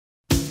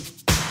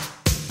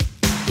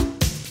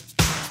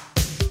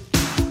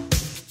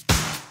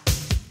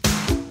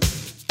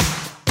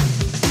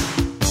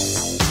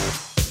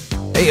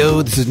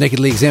Heyo, this is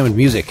Nakedly Examined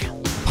Music, a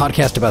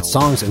podcast about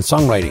songs and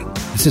songwriting.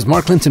 This is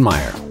Mark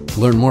Linsenmeyer. To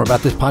learn more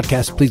about this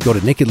podcast, please go to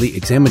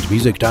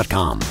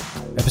nakedlyexaminedmusic.com.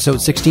 Episode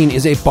 16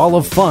 is a ball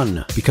of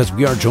fun because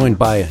we are joined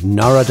by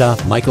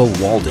Narada Michael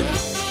Walden,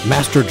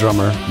 master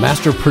drummer,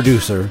 master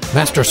producer,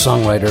 master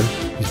songwriter.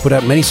 He's put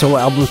out many solo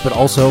albums, but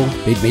also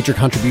made major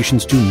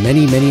contributions to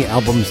many, many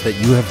albums that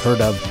you have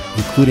heard of,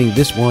 including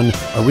this one,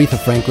 Aretha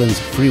Franklin's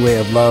Freeway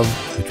of Love,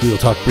 which we will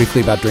talk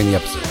briefly about during the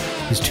episode.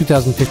 His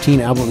 2015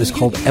 album is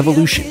called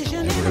Evolution,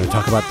 and we're going to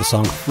talk about the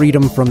song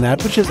Freedom from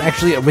that, which is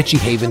actually a Richie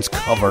Havens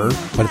cover.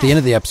 But at the end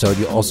of the episode,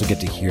 you'll also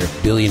get to hear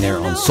Billionaire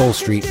on Soul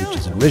Street, which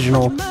is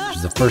original, which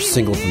is the first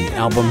single from the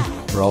album.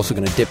 We're also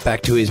going to dip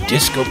back to his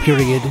disco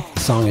period. The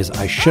song is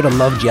I Shoulda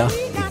Loved Ya,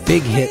 a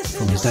big hit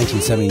from his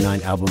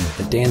 1979 album,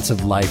 The Dance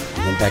of Life,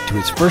 and then back to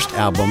his first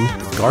album,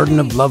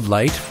 Garden of Love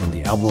Light, from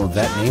the album of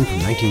that name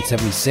from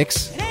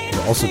 1976.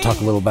 We'll also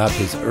talk a little about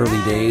his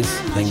early days,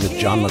 playing with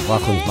John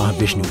McLaughlin's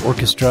Mahavishnu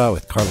Orchestra,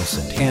 with Carlos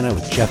Santana,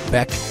 with Jeff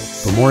Beck.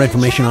 For more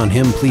information on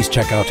him, please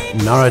check out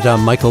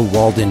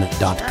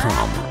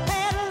naradamichaelwalden.com.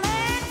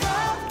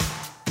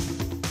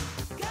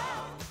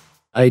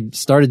 I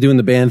started doing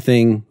the band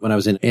thing when I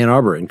was in Ann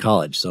Arbor in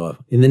college, so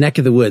in the neck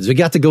of the woods. We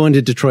got to go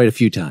into Detroit a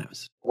few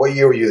times. What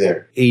year were you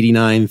there?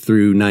 89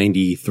 through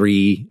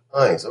 93.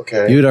 Nice,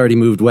 okay. You had already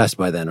moved west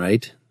by then,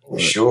 right?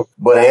 Sure.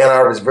 But Ann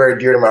Arbor is very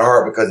dear to my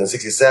heart because in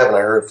 67, I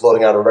heard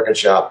Floating Out of a Record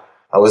Shop.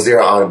 I was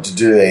there to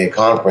do a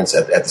conference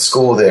at the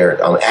school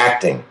there on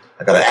acting.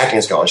 I got an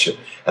acting scholarship.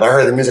 And I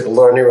heard the music of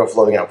Laura Nyro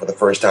floating out for the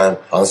first time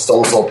on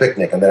Stone Soul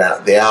Picnic. And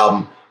then the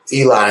album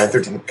Eli and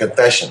 13th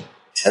Confession.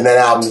 And that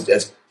album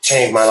has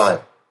changed my life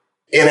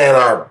in Ann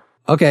Arbor.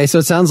 Okay, so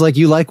it sounds like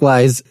you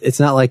likewise, it's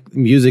not like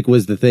music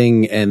was the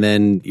thing and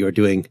then you're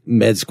doing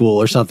med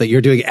school or something.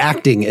 You're doing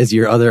acting as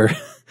your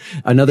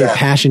another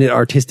passionate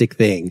artistic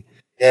thing.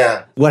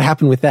 Yeah. What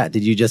happened with that?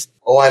 Did you just...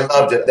 Oh, I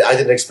loved it. I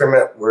did an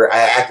experiment where I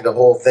acted the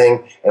whole thing,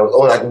 and it was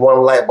only like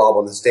one light bulb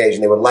on the stage,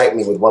 and they would light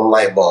me with one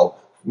light bulb,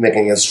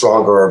 making it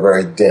stronger or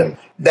very dim.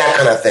 That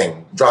kind of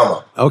thing.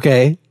 Drama.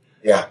 Okay.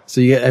 Yeah. So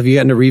have you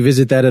gotten to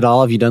revisit that at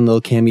all? Have you done little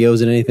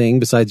cameos in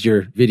anything besides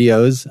your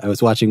videos? I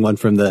was watching one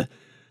from the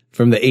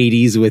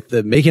 80s with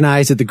the making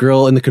eyes at the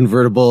girl in the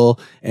convertible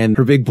and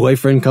her big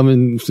boyfriend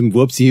coming and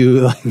whoops you.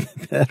 Like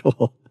that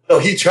whole... No,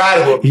 he tried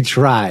to whoop me. He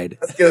tried.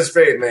 Let's get it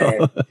straight,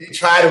 man. He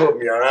tried to whoop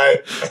me, all right?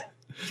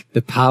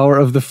 The power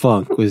of the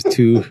funk was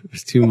too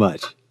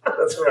much.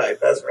 That's right.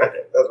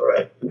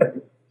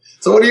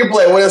 So what do you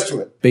play? What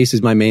instrument? Bass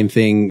is my main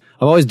thing.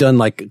 I've always done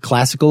like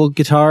classical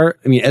guitar.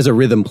 I mean, as a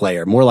rhythm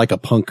player, more like a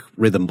punk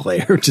rhythm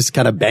player, just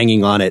kind of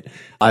banging on it.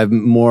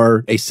 I'm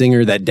more a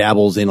singer that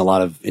dabbles in a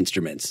lot of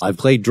instruments. I've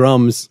played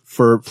drums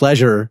for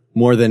pleasure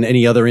more than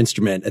any other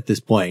instrument at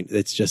this point.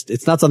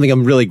 It's not something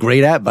I'm really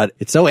great at, but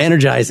it's so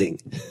energizing.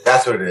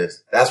 That's what it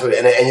is.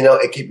 And you know,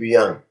 it keeps you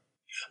young.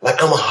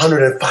 Like I'm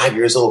 105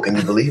 years old. Can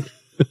you believe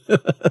it?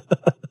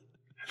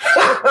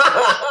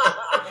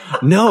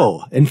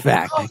 No, in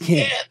fact, I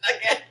can't.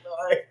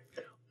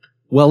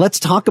 Well, let's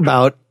talk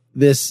about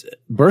this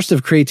burst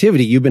of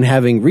creativity you've been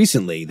having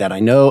recently that I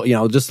know,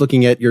 just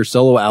looking at your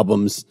solo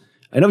albums,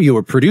 I know you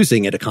were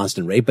producing at a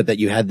constant rate, but that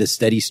you had this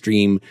steady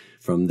stream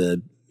from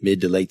the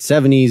mid to late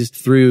 70s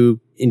through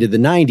into the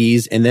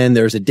 90s. And then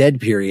there's a dead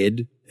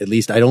period. At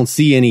least I don't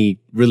see any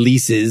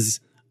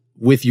releases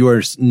with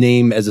your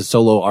name as a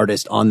solo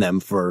artist on them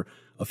for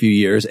a few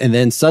years. And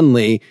then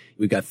suddenly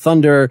we've got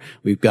Thunder.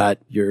 We've got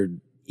your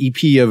EP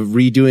of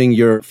redoing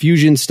your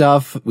fusion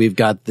stuff. We've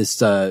got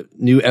this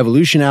new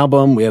Evolution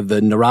album. We have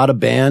the Narada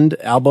Band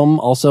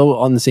album also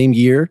on the same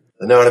year.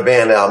 The Narada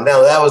Band album.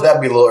 Now that'd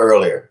be a little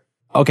earlier.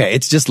 Okay,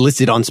 it's just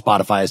listed on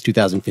Spotify as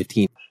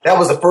 2015. That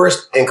was the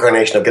first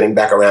incarnation of getting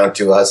back around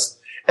to us.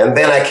 And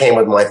then I came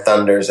with my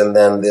Thunders and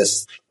then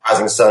this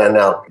Rising Sun and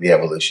now the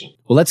Evolution.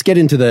 Well, let's get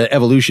into the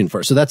Evolution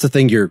first. So that's the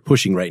thing you're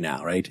pushing right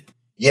now, right?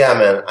 Yeah,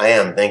 man, I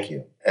am. Thank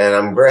you. And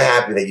I'm very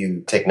happy that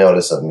you take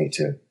notice of me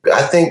too.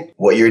 I think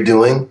what you're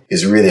doing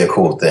is really a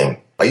cool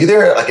thing. Are you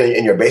there like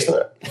in your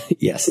basement?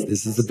 Yes,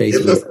 this is the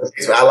basement.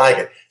 I like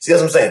it. See,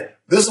 that's what I'm saying.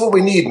 This is what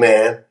we need,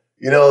 man.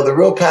 You know, the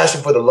real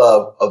passion for the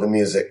love of the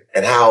music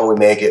and how we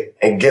make it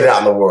and get it out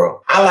in the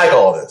world. I like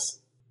all this.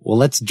 Well,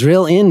 let's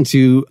drill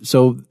into,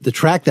 so the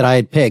track that I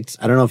had picked,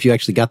 I don't know if you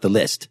actually got the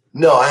list.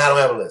 No, I don't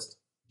have a list.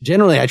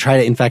 Generally, I try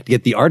to, in fact,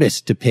 get the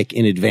artist to pick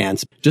in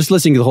advance. Just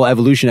listening to the whole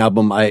Evolution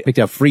album, I picked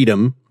out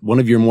Freedom, one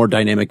of your more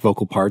dynamic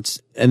vocal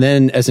parts. And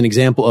then as an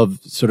example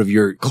of sort of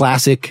your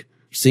classic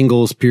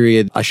singles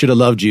period, I Shoulda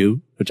Loved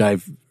You, which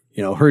I've,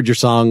 heard your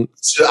song.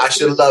 I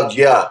Shoulda Loved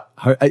Ya.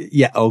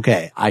 Yeah,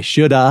 okay. I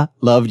Shoulda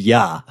Loved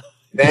Ya.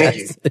 Thank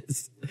you.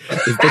 Is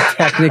the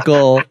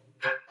technical.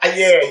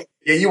 Yeah,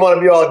 you want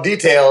to be all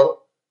detailed.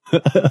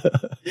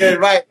 You're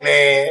right,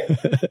 man.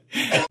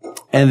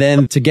 And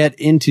then to get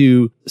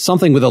into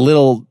something with a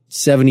little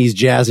 70s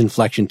jazz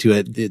inflection to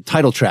it, the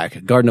title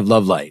track, Garden of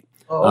Love Light.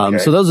 Oh, okay.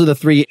 So those are the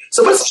three.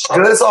 So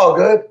it's all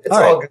good. It's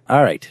all good.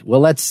 All right. Well,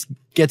 let's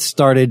get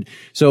started.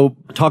 So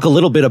talk a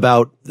little bit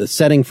about the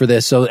setting for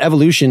this. So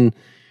Evolution,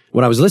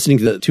 when I was listening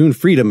to the tune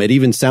Freedom, it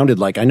even sounded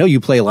like, I know you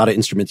play a lot of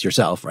instruments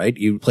yourself, right?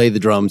 You play the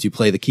drums, you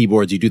play the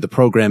keyboards, you do the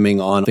programming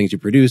on things you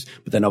produce,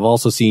 but then I've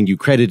also seen you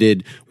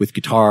credited with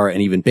guitar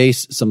and even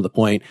bass some of the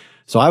point.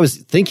 So I was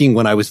thinking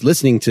when I was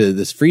listening to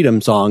this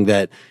Freedom song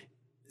that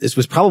this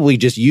was probably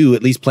just you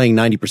at least playing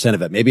 90%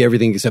 of it, maybe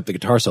everything except the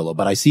guitar solo.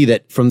 But I see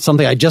that from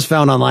something I just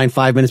found online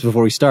 5 minutes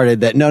before we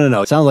started that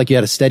no. It sounds like you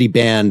had a steady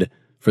band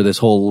for this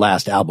whole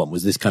last album.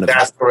 Was this kind of...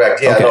 That's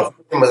correct. Yeah, okay. No,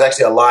 it was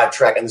actually a live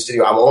track in the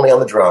studio. I'm only on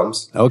the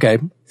drums. Okay.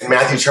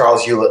 Matthew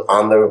Charles Hewlett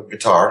on the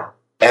guitar.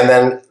 And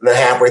then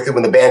halfway through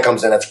when the band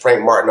comes in, that's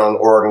Frank Martin on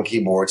organ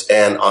keyboards,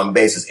 and on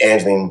bass is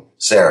Angeline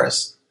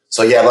Saris.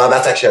 So yeah,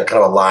 that's actually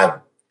kind of a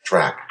live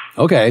track.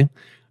 Okay.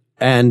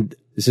 And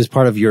this is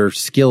part of your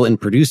skill in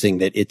producing,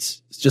 that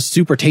it's just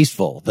super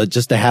tasteful, that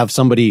just to have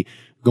somebody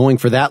going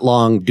for that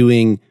long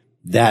doing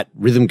that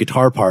rhythm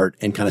guitar part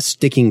and kind of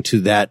sticking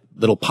to that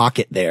little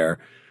pocket there,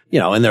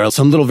 and there are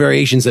some little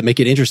variations that make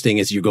it interesting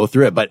as you go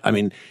through it. But I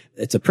mean,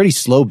 it's a pretty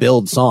slow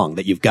build song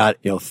that you've got,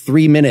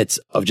 3 minutes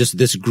of just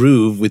this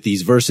groove with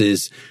these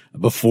verses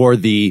before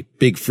the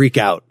big freak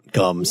out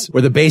comes,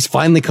 where the bass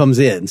finally comes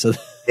in. So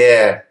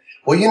yeah.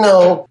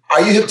 Well,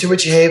 are you hip to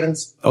Richie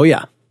Havens? Oh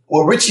yeah.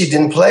 Well, Richie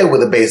didn't play with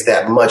the bass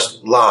that much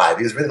live.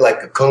 He was really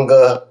like a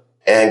conga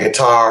and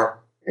guitar,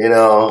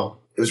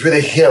 It was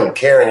really him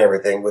carrying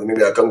everything with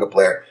maybe a conga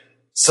player.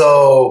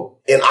 So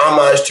in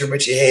homage to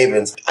Richie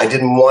Havens, I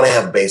didn't want to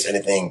have bass or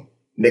anything,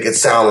 make it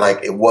sound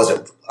like it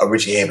wasn't a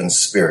Richie Havens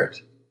spirit.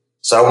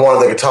 So I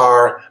wanted the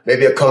guitar,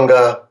 maybe a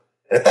conga.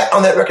 And in fact,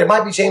 on that record, it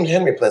might be James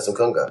Henry playing some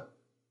conga.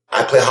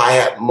 I play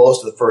hi-hat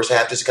most of the first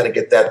half just to kind of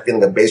get that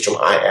feeling of bass drum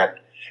hi-hat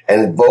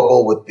and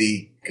vocal with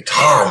the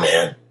guitar,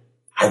 man.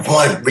 I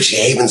wanted Richie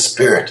Havens'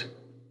 spirit,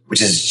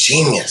 which is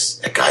genius.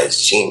 That guy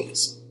is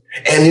genius.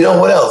 And you know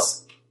what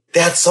else?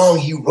 That song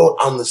he wrote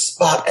on the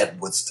spot at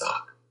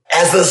Woodstock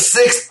as the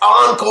 6th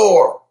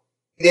encore.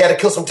 They had to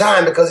kill some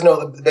time because,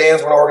 the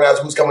bands weren't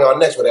organized who's coming on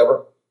next,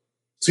 whatever.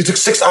 So he took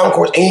 6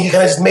 encores and he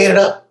kind of just made it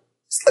up.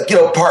 It's like,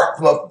 apart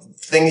from a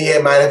thing he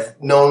might have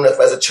known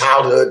as a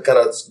childhood kind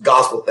of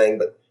gospel thing,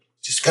 but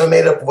just kind of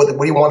made it up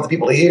what he wanted the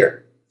people to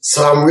hear.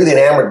 So I'm really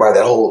enamored by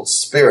that whole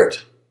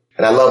spirit.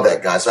 And I love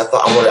that guy. So I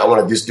thought I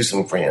want to do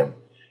something for him.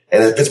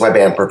 And it fits my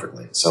band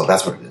perfectly. So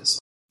that's what it is.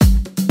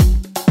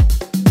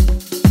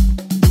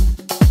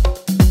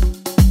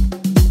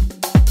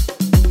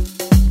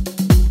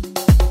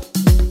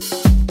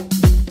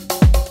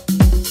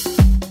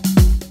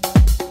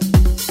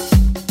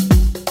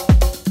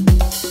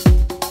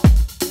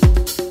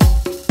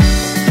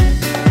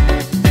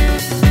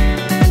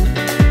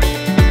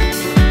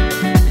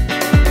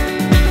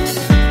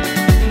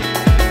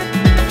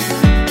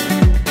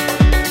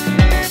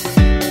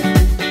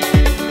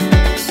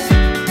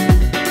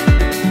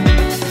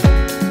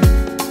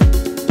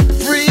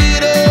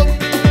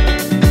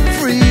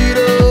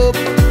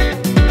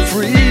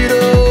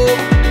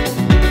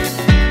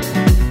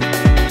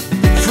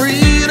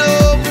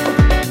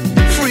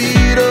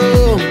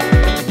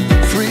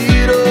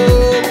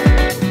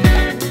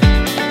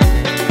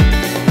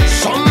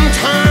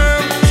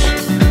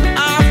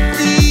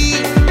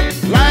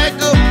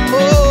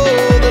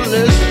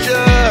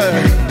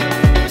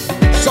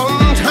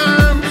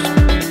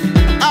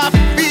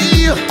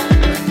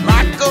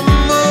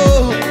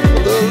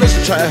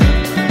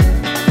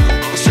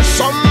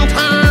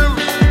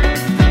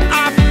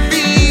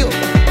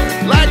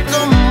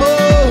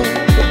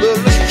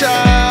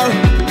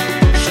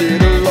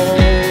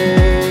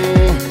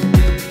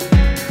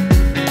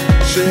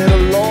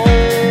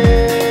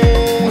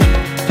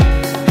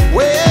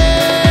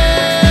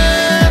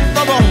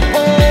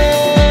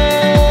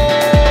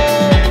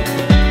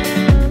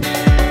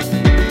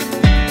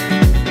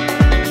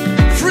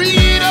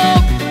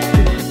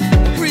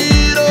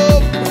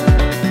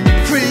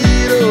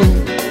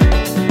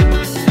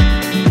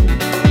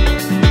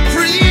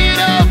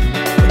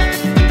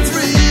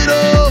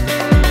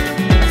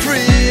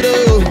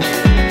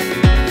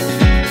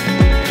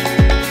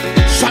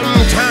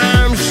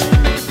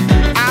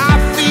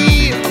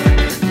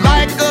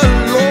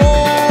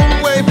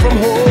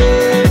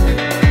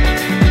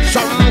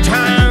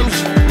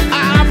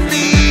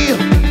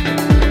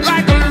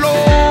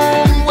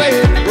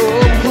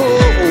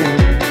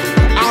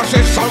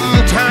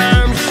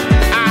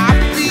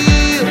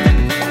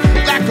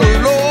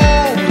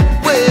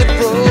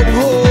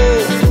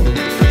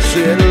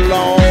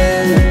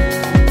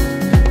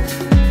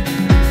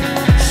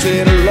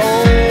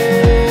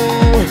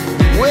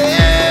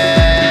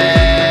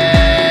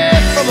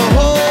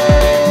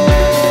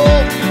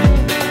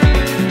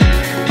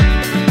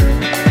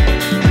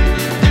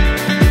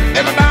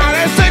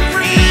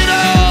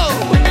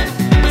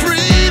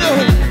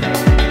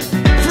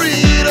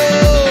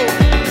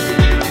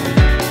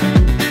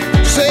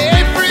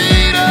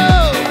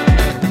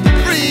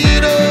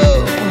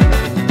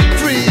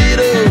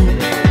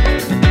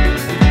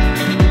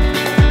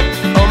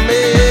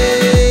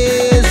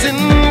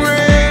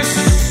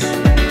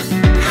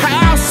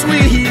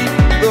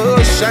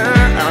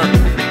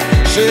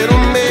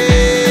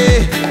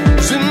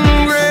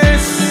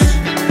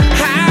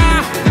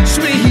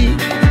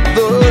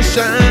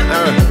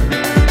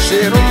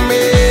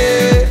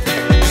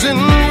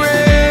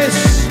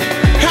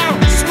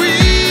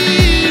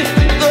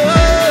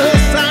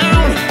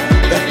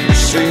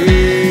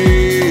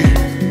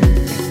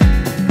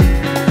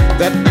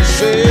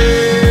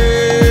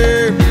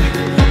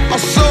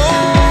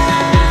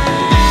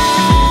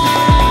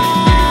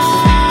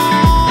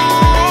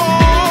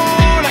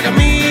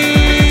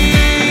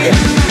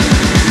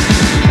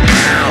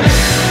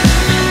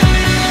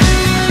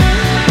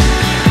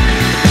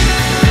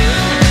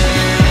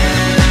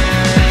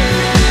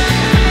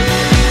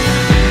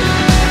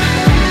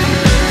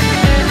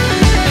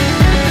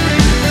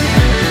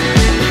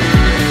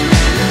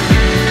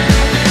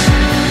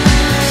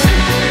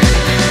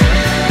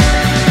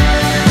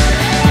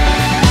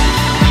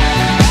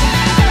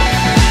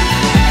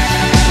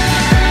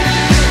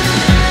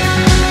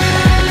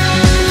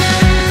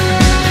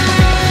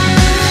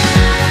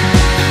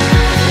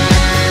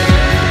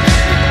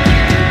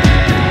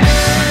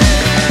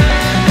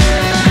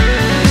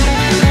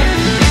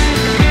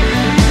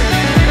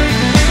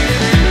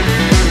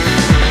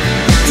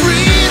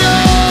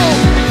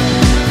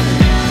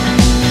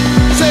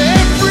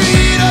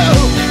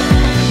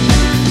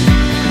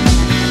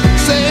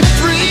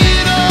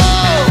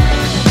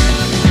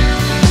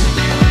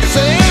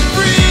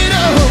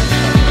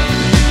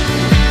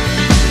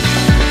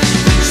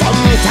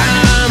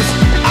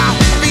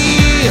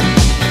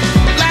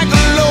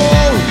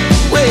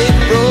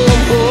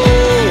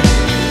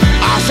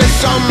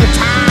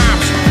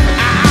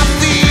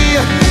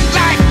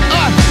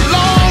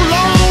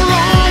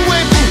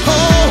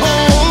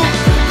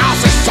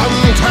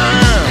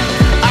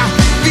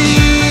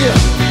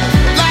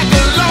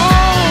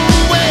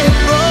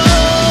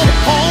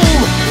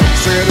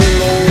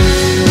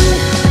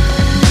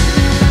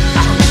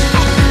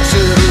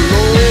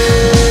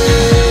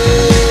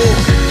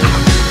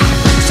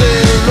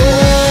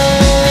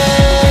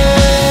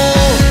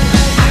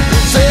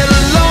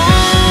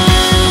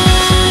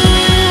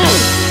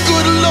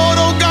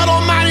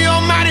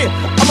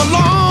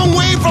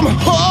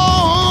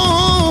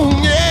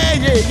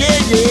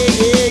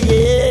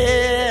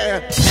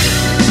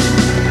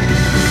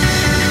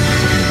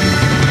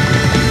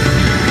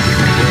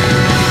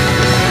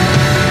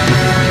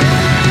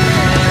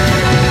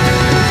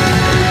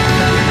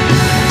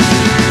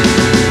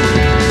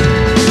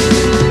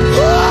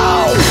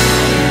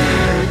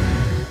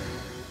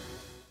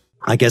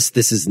 I guess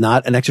this is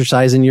not an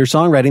exercise in your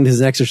songwriting. This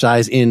is an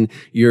exercise in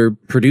your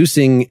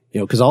producing,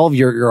 because all of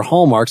your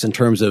hallmarks in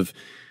terms of,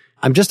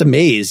 I'm just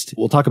amazed.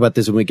 We'll talk about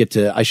this when we get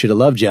to I Should Have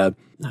Loved Ya.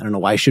 I don't know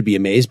why I should be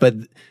amazed, but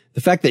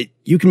the fact that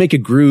you can make a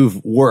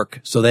groove work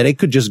so that it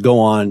could just go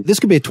on.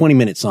 This could be a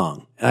 20-minute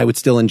song and I would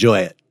still enjoy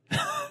it.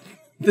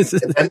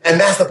 And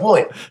that's the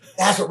point.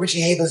 That's what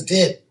Richie Havens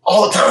did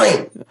all the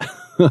time.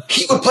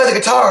 He would play the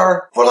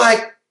guitar for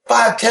like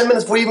 5-10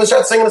 minutes before he even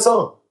started singing a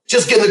song.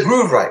 Just getting the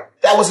groove right.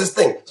 That was his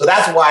thing. So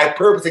that's why I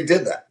purposely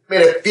did that.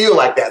 Made it feel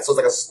like that. So it's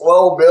like a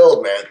slow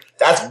build, man.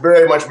 That's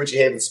very much Richie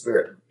Havens'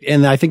 spirit.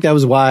 And I think that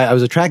was why I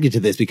was attracted to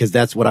this, because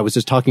that's what I was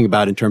just talking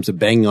about in terms of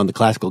banging on the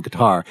classical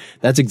guitar.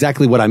 That's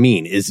exactly what I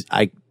mean, is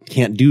I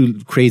can't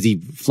do crazy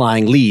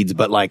flying leads,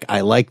 but like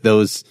I like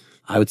those,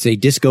 I would say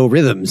disco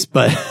rhythms,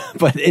 but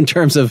in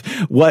terms of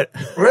what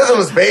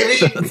rhythms,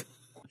 baby.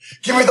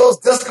 Give me those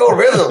disco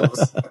rhythms.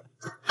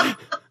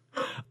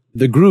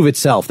 The groove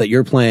itself that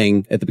you're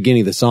playing at the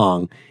beginning of the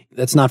song,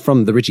 that's not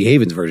from the Richie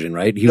Havens version,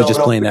 right? He was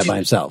just playing that by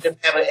himself. He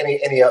didn't have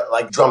any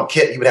like drum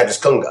kit. He would have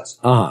just congas.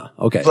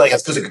 Okay. Playing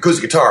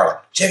acoustic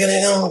guitar. Check it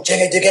on, check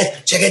it again,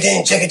 check it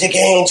in, check it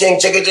again, check it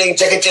in, check it in,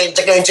 check it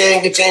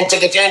in,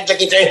 check it in, check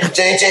it in, check it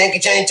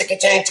in, check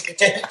it in,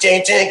 check it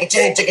in, check it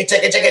in,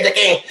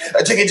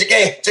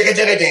 check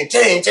it in,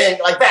 check it in,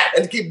 like that,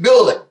 and keep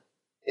building.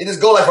 It just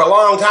go like for a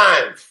long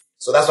time.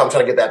 So that's why I'm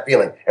trying to get that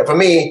feeling. And for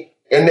me,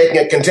 in making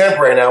it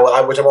contemporary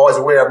now, which I'm always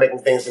aware of making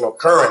things,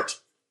 current,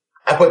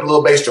 I put the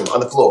little bass drum on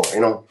the floor,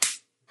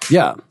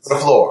 Yeah. On the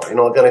floor,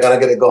 gonna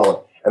get it going.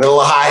 And then a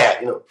little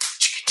hi-hat,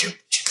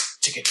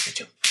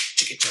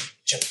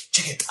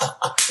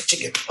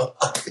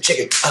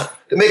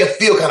 to make it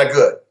feel kind of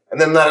good. And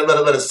then let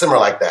it simmer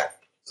like that.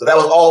 So that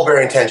was all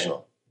very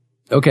intentional.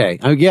 Okay.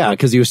 Yeah,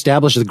 because you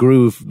establish the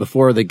groove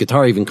before the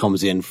guitar even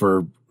comes in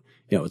for,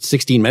 it's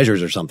 16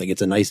 measures or something.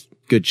 It's a nice,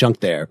 good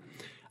chunk there.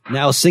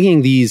 Now,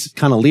 singing these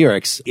kind of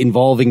lyrics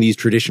involving these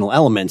traditional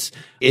elements,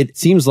 it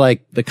seems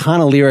like the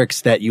kind of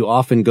lyrics that you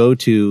often go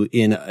to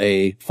in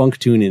a funk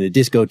tune, in a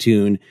disco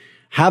tune,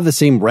 have the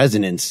same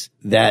resonance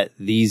that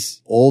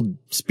these old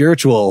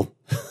spiritual,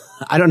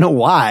 I don't know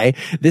why,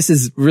 this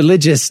is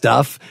religious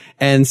stuff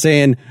and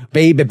saying,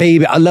 baby,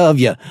 baby, I love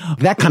you,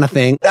 that kind of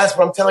thing. That's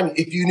what I'm telling you.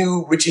 If you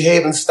knew Richie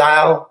Havens'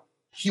 style,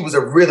 he was a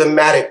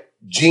rhythmatic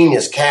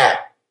genius cat.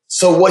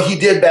 So what he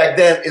did back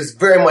then is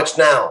very much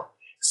now.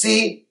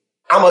 See,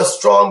 I'm a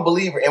strong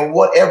believer in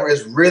whatever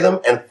is rhythm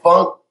and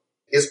funk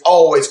is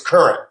always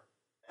current.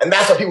 And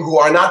that's why people who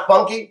are not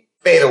funky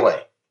fade away.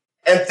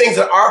 And things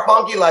that are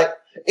funky, like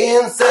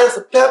incense,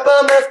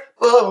 peppermint,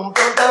 will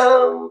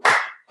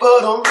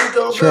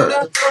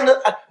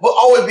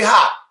always be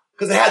hot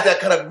because it has that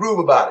kind of groove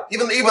about it.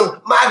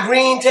 Even my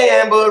green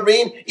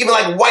tambourine, even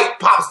like white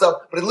pop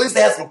stuff, but at least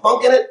it has some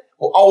funk in it,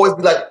 will always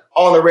be like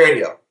on the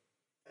radio.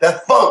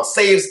 That funk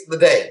saves the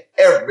day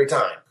every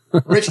time.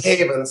 Rich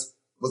Havens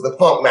was the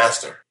funk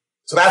master.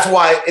 So that's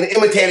why in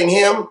imitating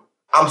him,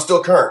 I'm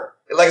still current.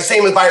 Like the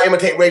same if I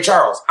imitate Ray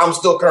Charles, I'm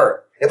still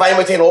current. If I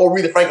imitate an old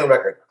Aretha Franklin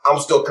record, I'm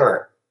still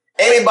current.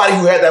 Anybody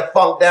who had that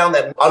funk down,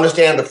 that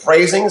understand the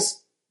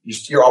phrasings,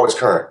 you're always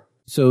current.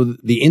 So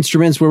the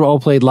instruments were all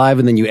played live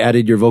and then you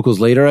added your vocals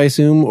later, I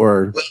assume,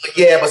 or?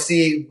 Yeah,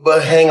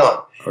 but hang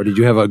on. Or did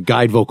you have a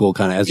guide vocal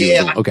kind of as you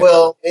were? Okay.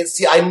 Well,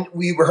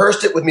 we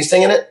rehearsed it with me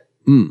singing it.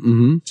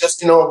 Mm-hmm.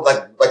 Just,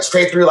 like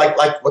straight through, like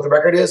what the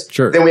record is.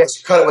 Sure. Then we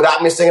actually cut it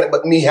without me singing it,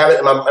 but me having it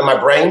in my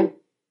brain.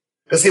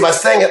 Because see, if I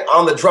sang it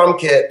on the drum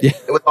kit,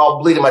 it would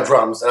all bleed in my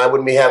drums and I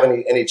wouldn't have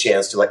any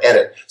chance to like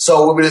edit.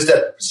 So we just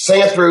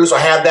sang it through. So I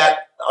had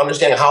that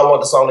understanding how I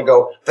want the song to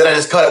go. Then I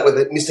just cut it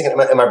with me singing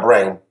it in my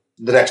brain,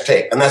 the next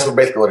take. And that's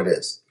basically what it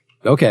is.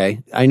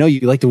 Okay. I know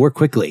you like to work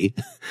quickly.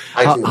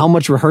 How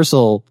much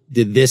rehearsal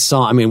did this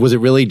song? I mean, was it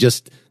really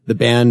just the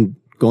band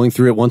going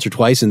through it once or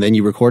twice and then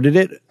you recorded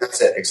it?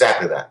 That's it.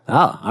 Exactly that.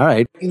 Ah, all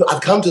right.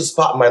 I've come to a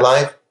spot in my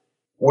life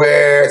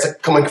where it's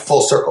like coming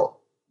full circle.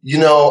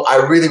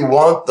 I really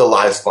want the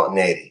live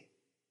spontaneity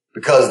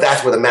because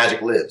that's where the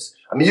magic lives.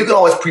 I mean, you can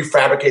always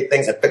prefabricate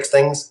things and fix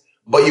things,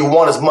 but you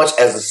want as much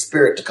as the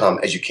spirit to come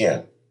as you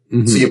can.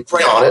 Mm-hmm. So you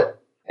pray on it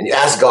and you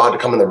ask God to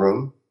come in the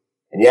room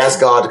and you ask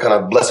God to kind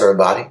of bless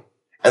everybody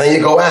and then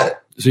you go at it.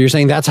 So you're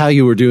saying that's how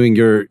you were doing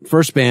your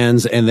first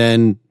bands and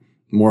then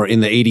more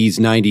in the 80s,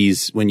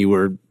 90s when you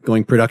were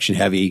going production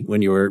heavy,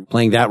 when you were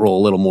playing that role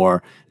a little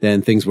more,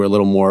 then things were a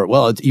little more,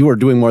 you were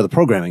doing more of the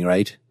programming,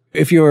 right?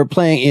 If you were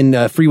playing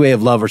in Freeway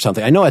of Love or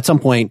something, I know at some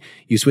point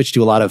you switched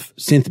to a lot of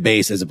synth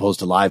bass as opposed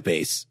to live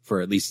bass for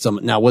at least some.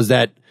 Now, was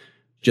that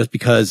just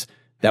because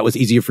that was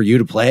easier for you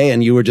to play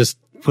and you were just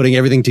putting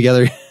everything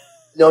together?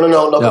 No.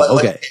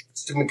 Okay.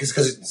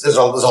 Because there's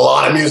a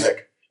lot of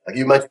music. Like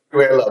you mentioned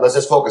Freeway of Love. Let's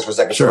just focus for a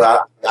second. Sure.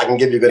 So I can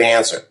give you a good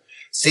answer.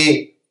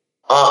 See,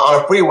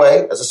 on a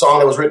Freeway, that's a song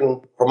that was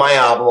written for my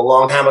album a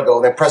long time ago.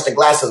 And then Preston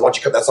Glass says, why don't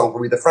you cut that song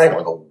for Aretha Franklin?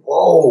 I go,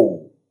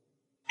 whoa.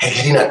 Hey,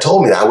 had he not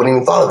told me that, I wouldn't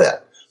even thought of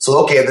that.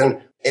 So, okay,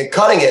 then in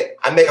cutting it,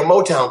 I make a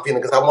Motown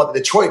feeling because I want the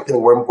Detroit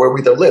feeling where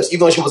Aretha lives,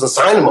 even though she wasn't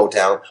signed to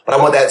Motown, but I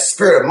want that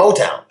spirit of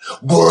Motown.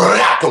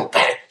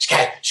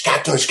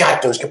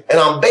 And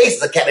on bass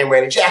is a cat named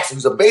Randy Jackson,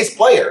 who's a bass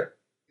player.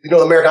 You know,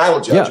 the American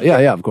Idol judge.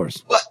 Yeah, of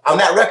course. But on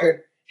that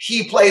record,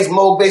 he plays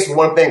Moog bass with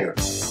one finger.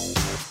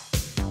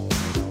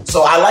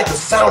 So I like the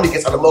sound he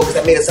gets on the Moog because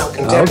that made it sound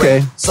contemporary.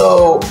 Okay.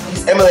 So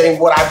he's emulating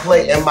what I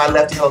play in my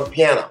left hand on the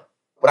piano.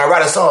 When I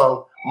write a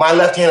song, my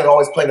left hand is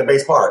always playing the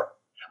bass part.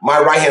 My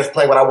right hand is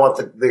playing what I want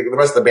the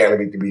rest of the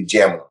band to be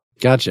jamming on.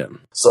 Gotcha.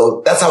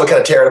 So that's how we kind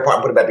of tear it apart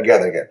and put it back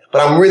together again.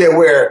 But I'm really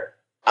aware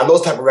on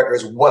those type of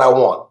records what I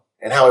want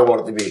and how I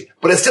want it to be.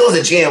 But it still is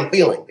a jam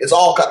feeling. It's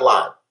all cut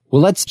live.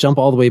 Well, let's jump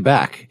all the way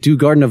back to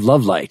Garden of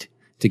Love Light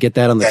to get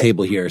that on the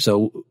table here.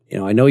 So,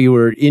 I know you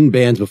were in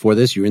bands before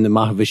this. You were in the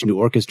Mahavishnu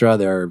Orchestra.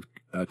 There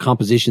are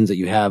compositions that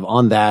you have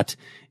on that.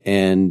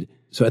 And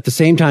so at the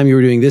same time you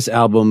were doing this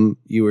album,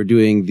 you were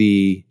doing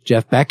the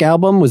Jeff Beck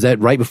album. Was that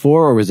right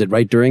before or was it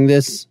right during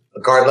this?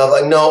 Garden of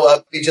Love Light?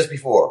 No, just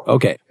before.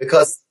 Okay.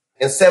 Because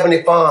in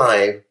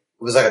 75, it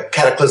was like a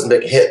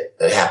cataclysmic hit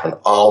that happened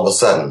all of a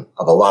sudden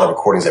of a lot of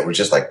recordings that were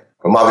just like,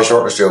 from Mahavishnu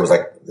Orchestra, it was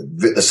like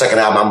the second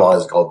album I'm on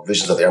is called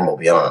Visions of the Emerald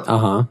Beyond.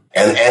 Uh-huh.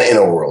 And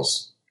Inner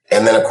Worlds.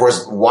 And then, of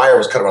course, Wire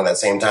was cut around that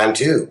same time,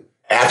 too.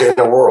 After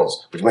Inner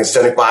Worlds, which makes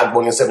 75,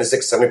 going in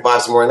 76,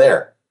 75, somewhere in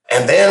there.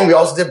 And then we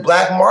also did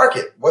Black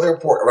Market, Weather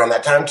Report, around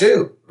that time,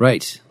 too.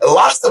 Right. A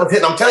lot of stuff was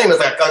hitting. I'm telling you,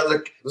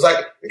 it was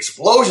like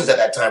explosions at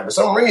that time for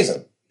some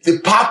reason. The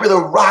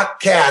popular rock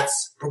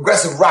cats,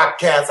 progressive rock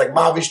cats like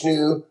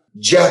Mahavishnu,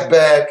 Jeff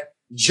Beck,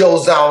 Joe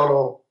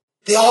Zawinul,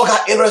 they all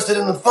got interested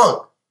in the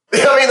funk. I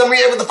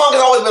mean, the funk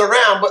has always been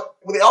around, but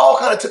they all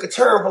kind of took a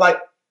turn for like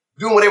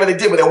doing whatever they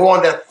did, but they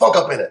wanted that funk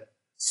up in it.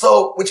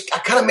 So, which I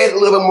kind of made it a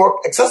little bit more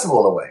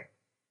accessible in a way.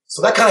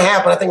 So that kind of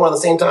happened, I think, around the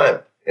same time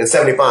in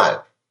 75.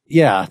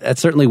 Yeah, that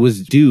certainly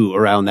was due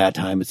around that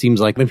time. It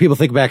seems like when people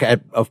think back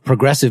of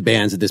progressive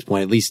bands at this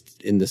point, at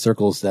least in the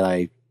circles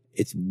that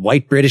it's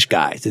white British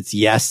guys. It's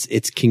Yes,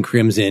 it's King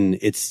Crimson,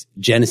 it's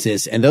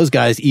Genesis. And those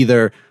guys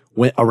either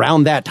went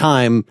around that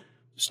time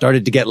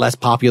started to get less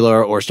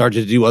popular or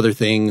started to do other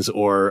things,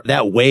 or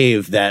that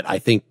wave that I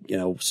think,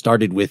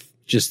 started with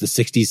just the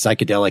 60s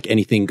psychedelic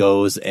anything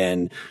goes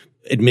and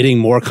admitting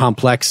more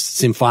complex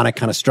symphonic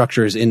kind of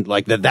structures in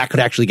like that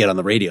could actually get on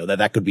the radio,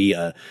 that could be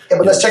a... Yeah,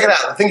 but let's check it out.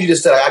 The things you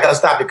just said, I got to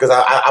stop because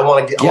I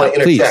want to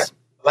interject. Please.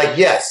 Like,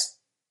 yes,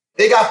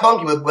 they got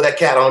funky with that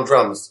cat on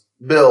drums,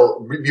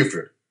 Bill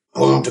Buford.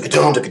 Okay,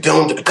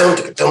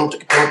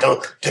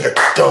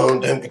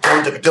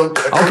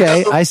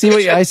 I see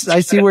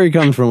where you're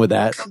coming from with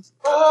that.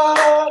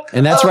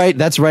 And that's right.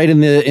 That's right in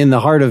the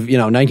heart of,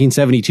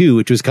 1972,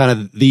 which was kind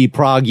of the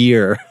prog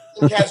year.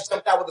 The cat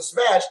jumped out with a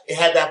smash. It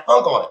had that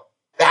funk on it.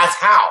 That's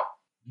how.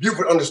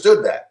 Buford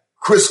understood that.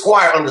 Chris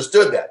Squire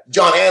understood that.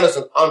 John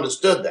Anderson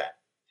understood that.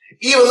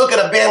 Even look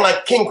at a band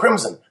like King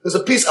Crimson. There's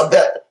a piece of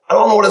that. I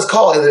don't know what it's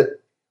called.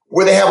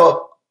 Where they have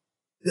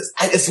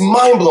it's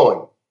mind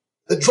blowing.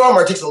 The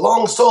drummer takes a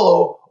long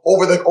solo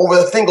over the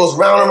thing, goes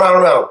round and round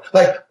and round.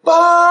 Like,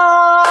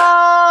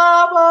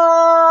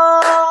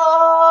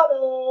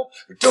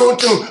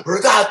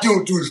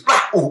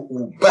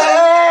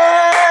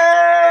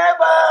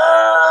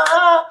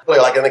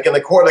 like in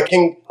the chord of the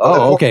King.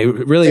 Oh, okay.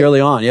 Really early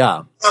on. Yeah.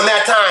 On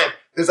that time,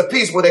 there's a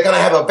piece where they kind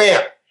of have a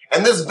vamp.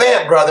 And this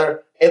vamp,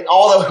 brother, and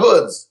all the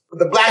hoods,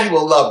 the black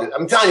people loved it.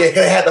 I'm telling you, it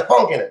had the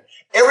funk in it.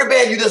 Every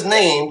band you just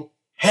named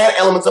had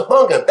elements of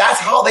funk in it. That's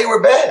how they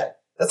were bad.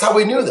 That's how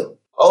we knew them.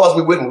 Otherwise,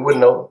 we wouldn't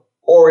know them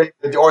or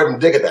even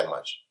dig it that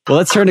much. Well,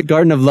 let's turn to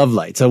Garden of Love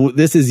Light. So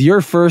this is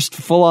your first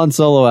full-on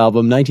solo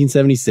album,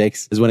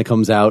 1976 is when it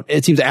comes out.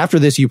 It seems after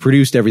this you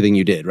produced everything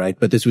you did, right?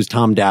 But this was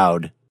Tom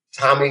Dowd.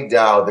 Tommy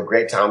Dowd, the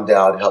great Tom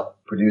Dowd, helped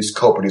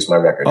co-produce my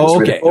record.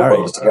 Oh, okay. All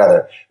right.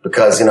 Together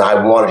because,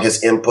 I wanted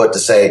his input to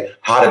say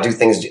how to do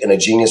things in a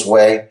genius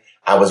way.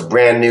 I was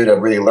brand new to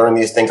really learn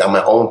these things on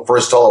my own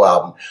first solo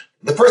album.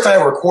 The first time I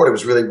ever recorded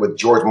was really with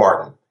George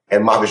Martin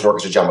and Mahavishnu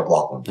Orchestra, John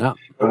McLaughlin. Yeah.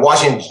 And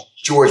watching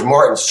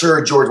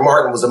Sir George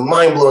Martin was a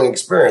mind-blowing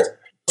experience.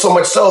 So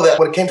much so that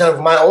when it came time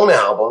for my own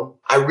album,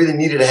 I really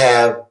needed to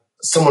have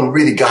someone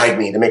really guide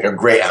me to make a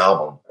great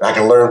album that I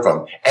can learn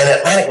from. And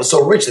Atlantic was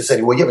so rich, they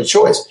said, well, you have a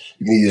choice.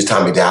 You can either use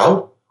Tommy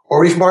Dowd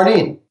or Reef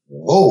Martin.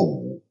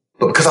 Whoa.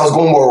 But because I was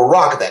going more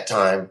rock at that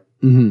time,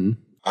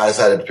 I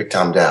decided to pick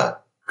Tom Dowd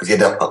because he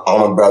had done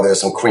Allman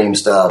Brothers, some Cream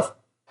stuff,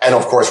 and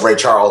of course Ray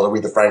Charles and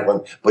Aretha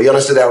Franklin. But he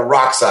understood that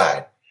rock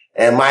side.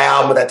 And my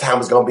album at that time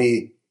was going to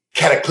be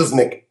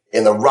cataclysmic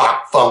in the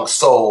rock, funk,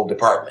 soul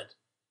department.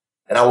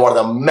 And I wanted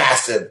a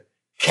massive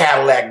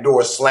Cadillac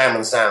door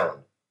slamming sound.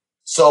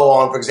 So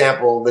on, for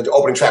example, the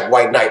opening track,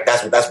 White Night,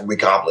 that's what we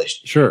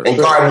accomplished. Sure. In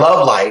Garden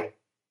Love Light,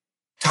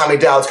 Tommy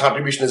Dowd's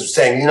contribution is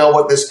saying, you know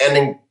what, this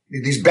ending,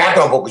 these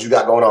background vocals you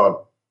got going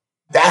on,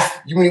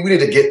 we need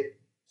to get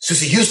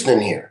Susie Houston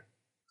in here.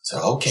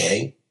 So,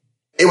 okay.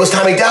 It was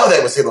Tommy Dowd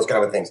that would say those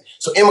kind of things.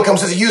 So in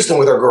comes Susie Houston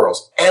with her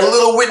girls. And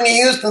little Whitney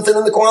Houston sitting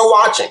in the corner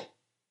watching.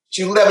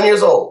 She was 11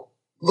 years old,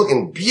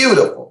 looking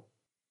beautiful.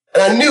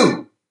 And I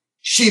knew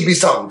she'd be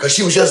something because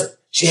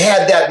she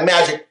had that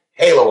magic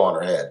halo on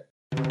her head.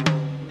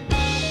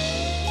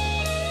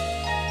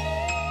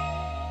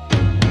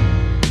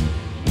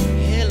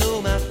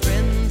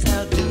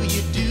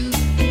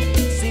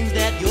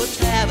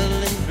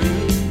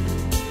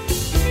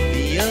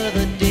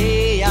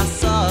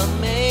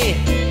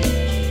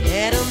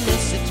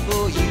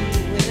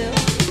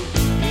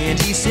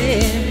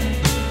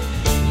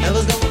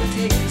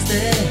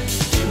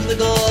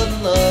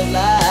 golden love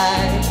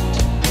light.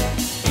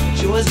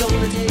 Joy's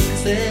gonna take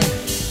us there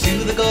to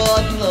the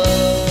golden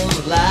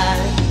love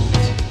light.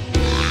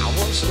 I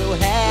was so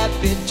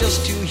happy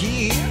just to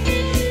hear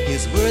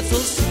his words so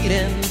sweet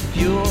and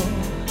pure.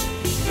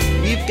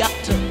 We've got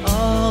to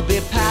all be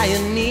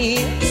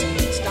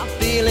pioneers, stop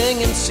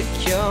feeling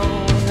insecure.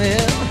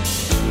 Yeah.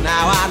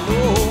 Now I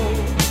know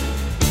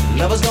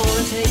love is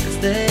gonna take us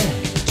there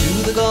to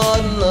the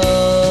golden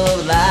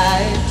love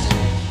light.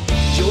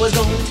 Joy's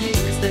gonna take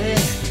us there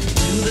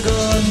to the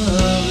golden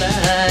love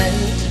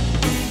light.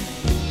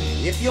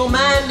 If your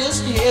mind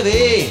is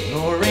heavy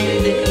on a rainy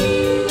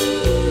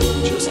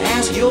day, just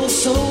ask your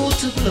soul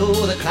to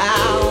blow the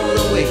cloud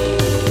away.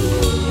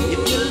 If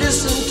you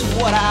listen to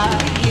what I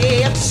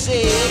have to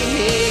say,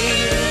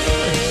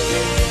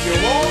 you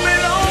won't be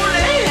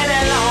lonely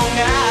any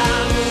longer.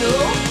 No.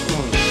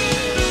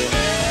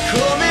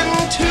 Come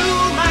into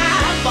my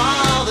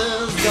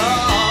Father's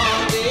garden.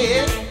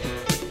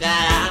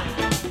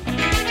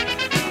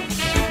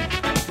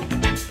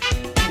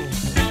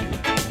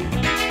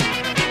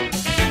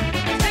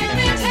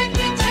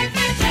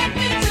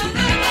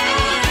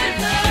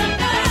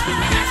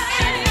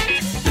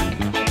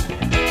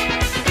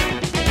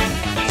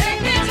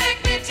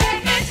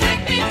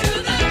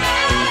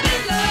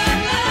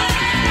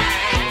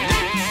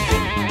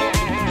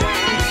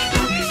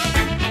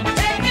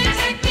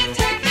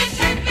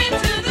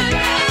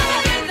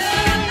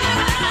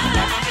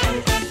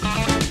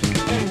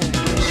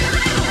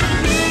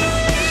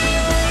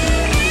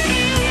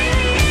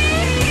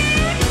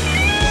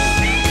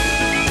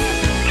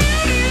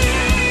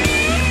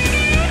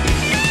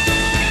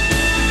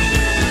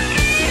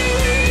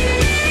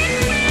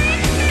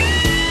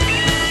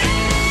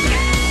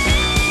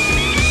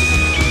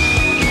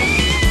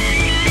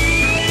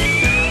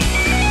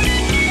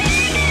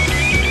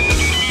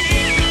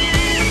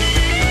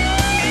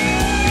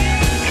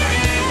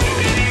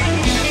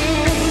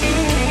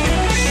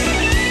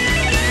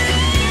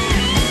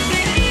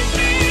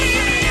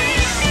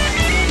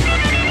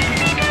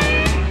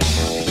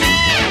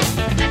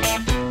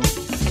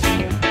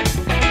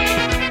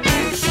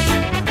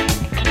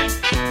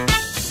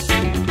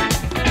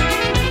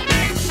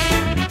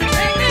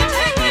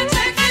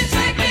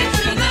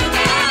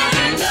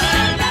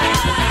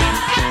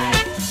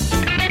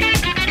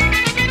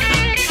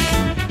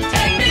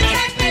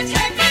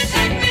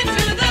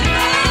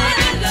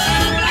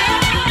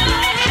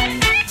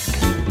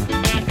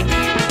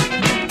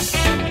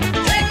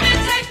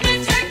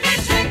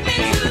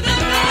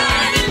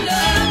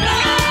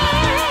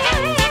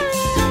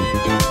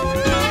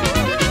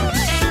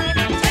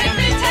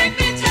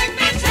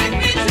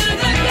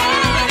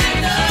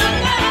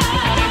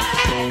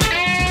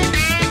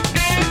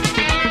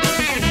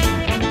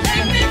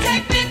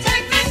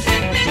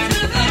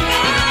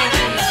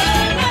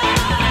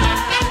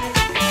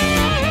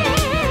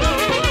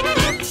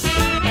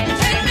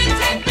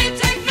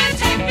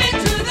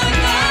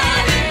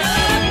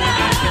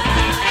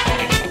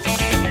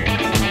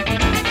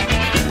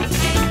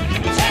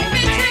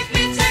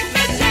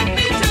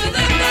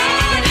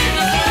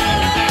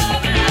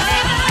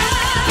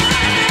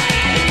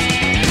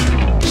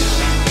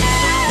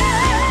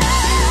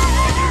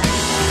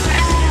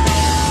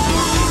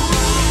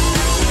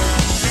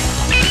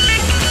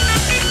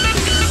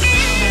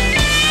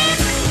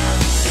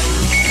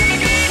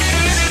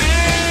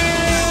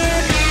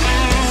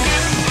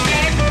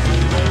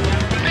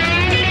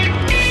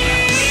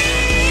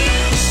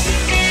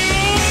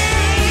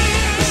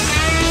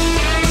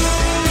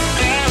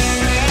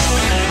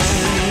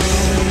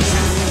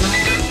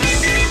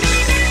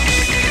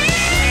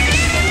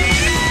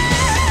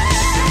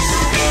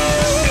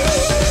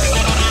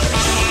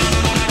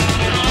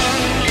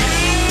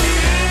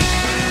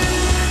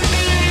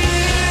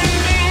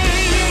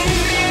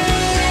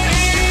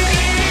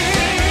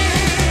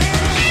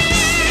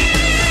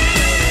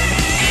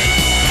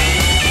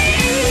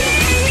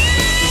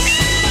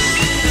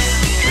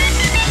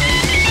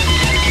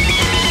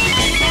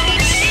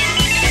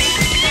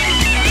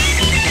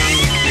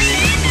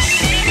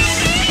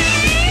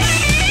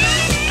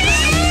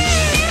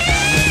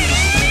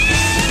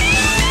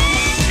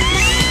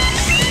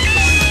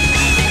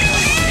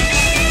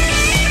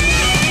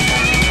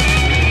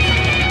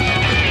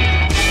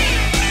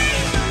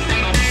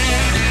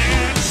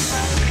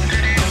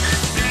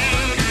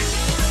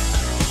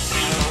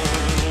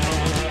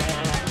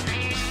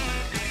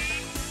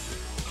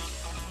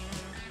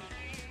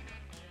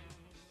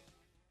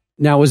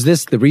 Now, was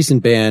this the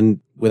recent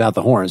band without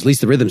the horns, at least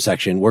the rhythm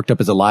section, worked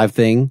up as a live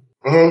thing?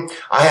 Mm-hmm.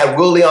 I had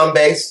Will Lee on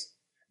bass,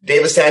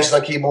 David Sanchez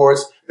on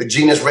keyboards, the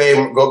genius Ray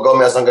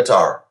Gomez on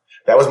guitar.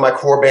 That was my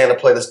core band to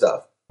play the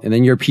stuff. And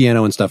then your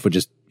piano and stuff would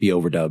just be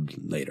overdubbed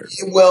later.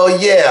 Well,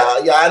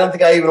 yeah. I don't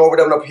think I even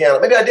overdubbed no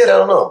piano. Maybe I did. I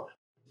don't know.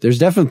 There's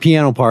definitely a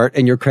piano part,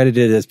 and you're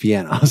credited as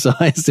piano, so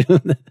I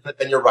assume that.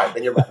 Then you're right.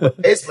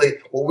 But basically,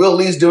 what Will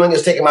Lee's doing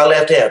is taking my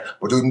left hand.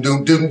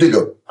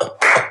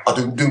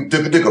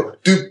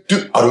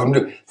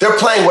 They're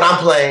playing what I'm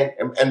playing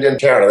and then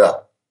tearing it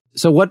up.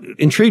 So what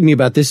intrigued me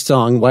about this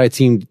song, why it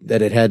seemed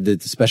that it had the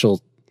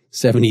special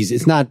 70s,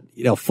 it's not,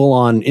 full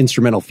on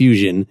instrumental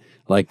fusion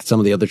like some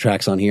of the other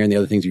tracks on here and the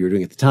other things you were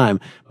doing at the time,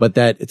 but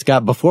that it's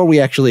got, before we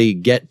actually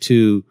get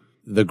to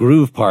the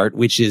groove part,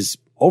 which is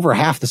over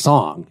half the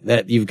song,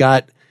 that you've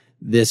got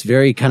this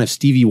very kind of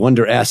Stevie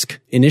Wonder-esque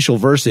initial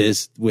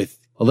verses with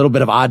a little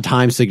bit of odd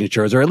time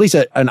signatures, or at least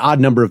an odd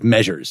number of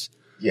measures.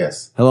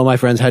 Yes. Hello, my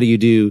friends. How do you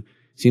do?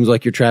 Seems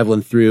like you're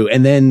traveling through.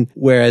 And then,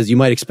 whereas you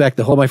might expect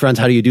the hello, my friends,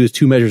 how do you do is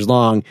 2 measures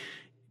long.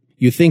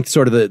 You think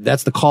sort of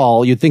that's the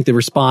call. You'd think the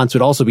response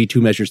would also be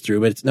 2 measures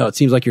through, but no, it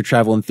seems like you're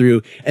traveling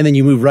through, and then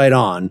you move right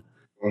on.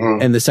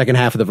 Mm-hmm. And the second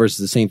half of the verse is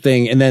the same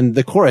thing. And then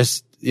the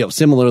chorus,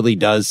 similarly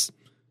does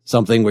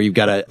something where you've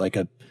got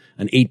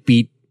an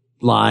 8-beat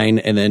line,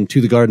 and then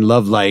To the Garden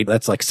Love Light.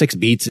 That's like 6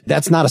 beats.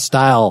 That's not a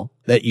style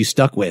that you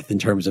stuck with in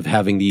terms of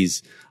having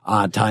these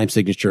odd time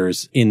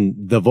signatures in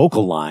the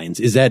vocal lines.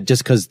 Is that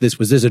just because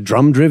was this a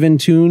drum driven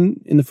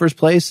tune in the first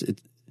place?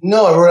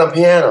 No, I wrote on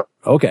piano.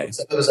 Okay.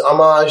 So it was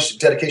homage,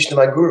 dedication to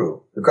my guru.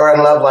 The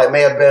Garden Love Light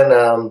may have been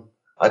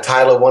a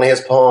title of one of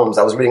his poems.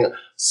 I was reading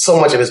so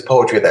much of his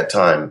poetry at that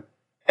time.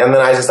 And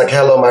then I was just like,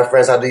 hello, my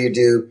friends, how do you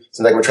do?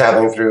 Seems like we're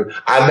traveling through.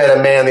 I met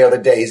a man the other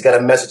day. He's got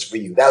a message for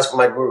you. That was from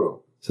my guru.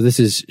 So this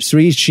is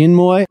Sri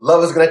Chinmoy.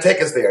 Love is going to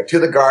take us there, to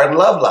the Garden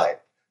Love Light.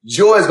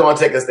 Joy is going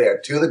to take us there,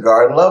 to the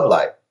Garden Love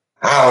Light.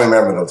 I don't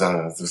remember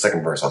the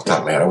second verse off the top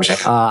of my head. I wish I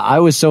could. I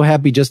was so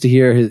happy just to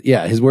hear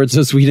his words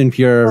so sweet and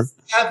pure.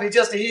 Happy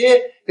just to hear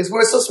his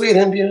words so sweet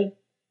and pure.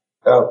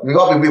 We've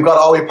got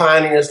all we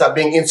pioneers stop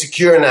being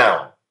insecure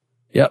now.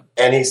 Yep.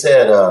 And he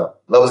said,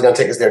 love is going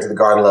to take us there to the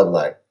Garden Love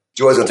Light.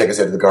 Joy is going to take us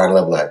there to the Garden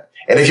Love Light.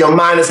 And if your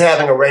mind is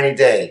having a rainy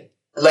day,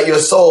 let your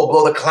soul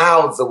blow the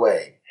clouds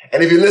away.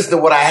 And if you listen to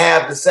what I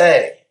have to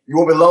say, you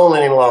won't be lonely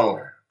any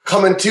longer.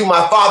 Come into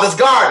my Father's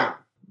garden.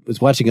 I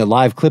was watching a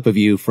live clip of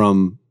you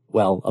from,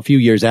 a few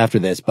years after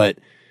this, but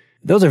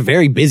those are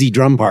very busy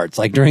drum parts,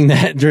 like during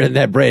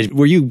that bridge.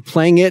 Were you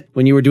playing it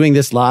when you were doing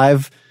this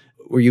live?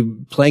 Were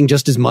you playing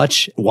just as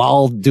much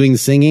while doing the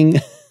singing?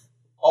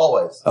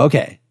 Always.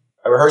 Okay.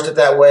 I rehearsed it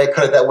that way,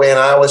 cut it that way, and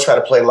I always try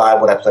to play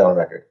live what I play on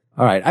record.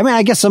 All right. I mean,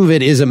 I guess some of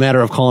it is a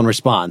matter of call and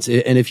response.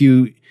 And if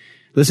you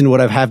listen to what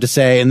I have to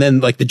say, and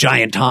then like the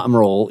giant tom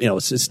roll,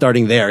 it's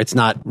starting there. It's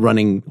not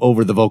running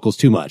over the vocals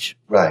too much.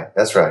 Right.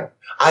 That's right.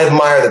 I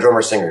admire the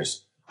drummer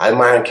singers. I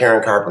admire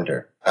Karen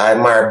Carpenter. I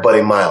admire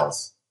Buddy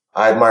Miles.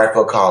 I admire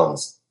Phil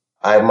Collins.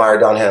 I admire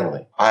Don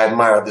Henley.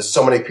 There's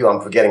so many people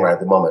I'm forgetting right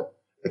at the moment.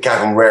 The guy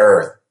from Rare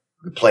Earth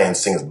who play and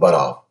sing his butt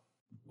off.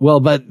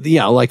 Well, but,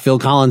 like Phil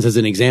Collins is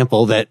an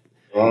example that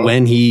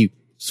when he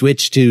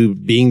switched to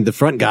being the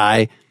front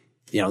guy,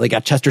 they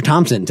got Chester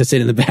Thompson to sit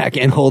in the back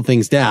and hold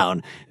things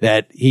down,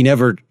 that he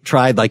never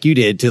tried like you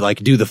did to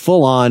do the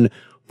full on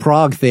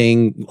prog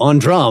thing on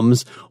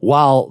drums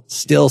while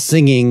still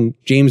singing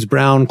James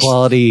Brown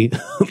quality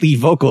lead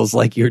vocals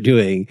like you're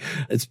doing.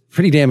 It's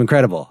pretty damn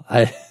incredible.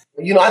 I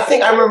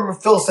think I remember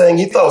Phil saying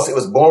he thought it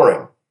was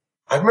boring.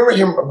 I remember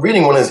him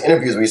reading one of his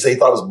interviews where he said he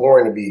thought it was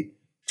boring to be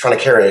trying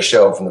to carry a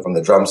show from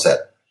the drum set.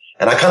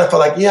 And I kind of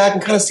felt like, I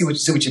can kind of see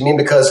what you mean,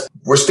 because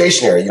we're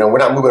stationary. We're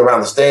not moving around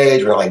the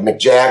stage. We're not like Mick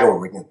Jagger where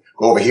we can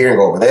go over here and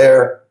go over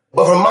there.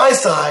 But from my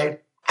side,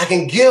 I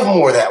can give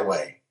more that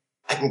way.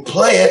 I can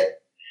play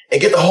it and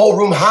get the whole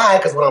room high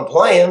because what I'm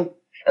playing.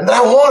 And then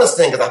I want to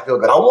sing because I feel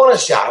good. I want to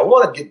shout. I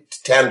want to get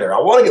tender. I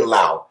want to get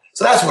loud.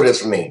 So that's what it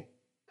is for me.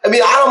 I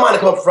mean, I don't mind to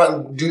come up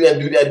front and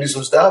do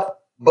some stuff,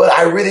 but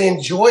I really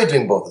enjoy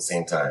doing both at the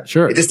same time.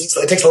 Sure. It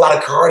takes a lot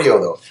of cardio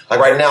though. Like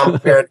right now, I'm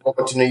preparing to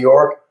go to New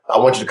York. I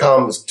want you to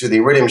come to the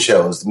Iridium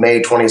shows,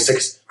 May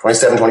 26,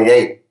 27,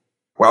 28,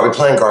 where I'll be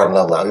playing Garden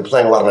Love Light. I'll be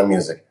playing a lot of my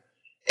music.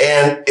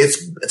 And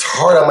it's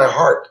hard on my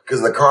heart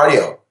because of the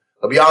cardio.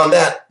 But beyond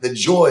that, the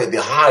joy,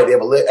 the high,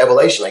 the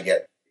elevation I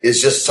get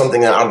is just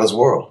something out of this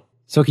world.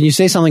 So can you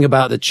say something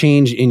about the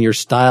change in your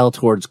style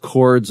towards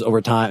chords over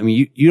time? I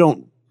mean, you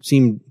don't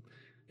seem,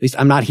 at least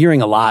I'm not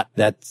hearing a lot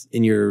that's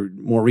in your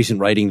more recent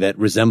writing that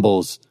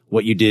resembles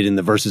what you did in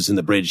the verses in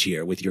the bridge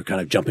here with your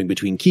kind of jumping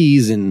between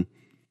keys and...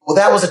 Well,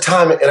 that was a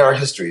time in our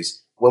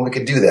histories when we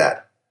could do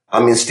that.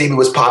 I mean, Stevie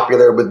was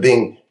popular with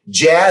being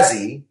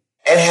jazzy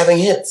and having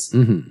hits.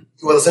 Mm-hmm.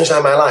 Well, the Sunshine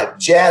of My Life,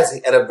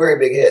 jazzy and a very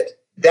big hit.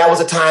 That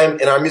was a time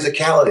in our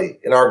musicality,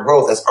 in our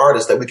growth as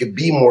artists, that we could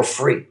be more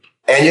free.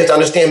 And you have to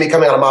understand me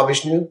coming out of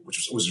Mahavishnu,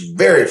 which was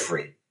very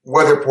free.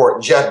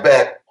 Weatherport, Jeff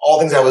Beck, all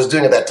things I was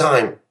doing at that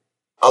time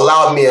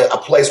allowed me a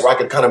place where I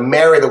could kind of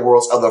marry the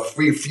worlds of the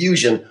free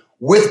fusion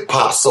with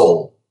pop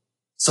soul.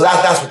 So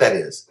that's what that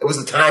is. It was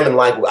the time in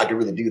life where I could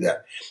really do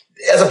that.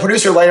 As a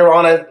producer later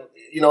on,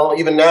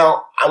 even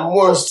now, I'm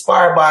more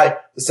inspired by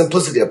the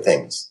simplicity of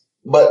things.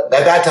 But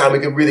at that time, we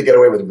could really get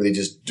away with really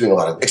just doing a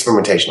lot of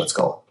experimentation, let's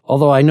call it.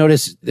 Although I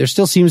notice there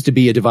still seems to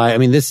be a divide. I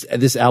mean,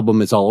 this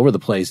album is all over the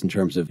place in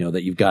terms of,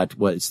 that you've got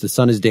it's The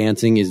Sun is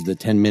Dancing is the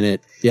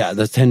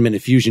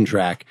 10-minute fusion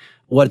track.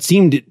 What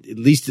seemed at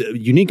least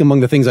unique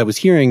among the things I was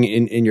hearing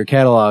in your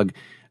catalog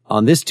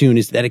on this tune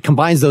is that it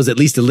combines those at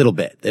least a little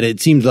bit. That it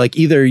seemed like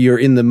either you're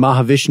in the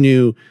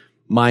Mahavishnu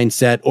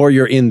mindset or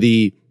you're in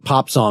the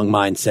pop song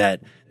mindset,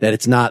 that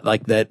it's not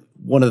like that.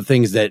 One of the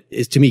things that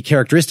is to me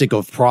characteristic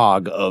of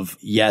prog, of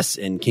Yes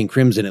and King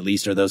Crimson at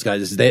least, are those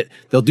guys, is that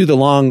they'll do the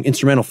long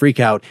instrumental freak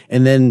out,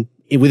 and then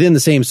within the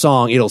same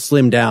song, it'll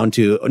slim down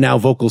to now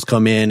vocals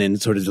come in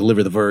and sort of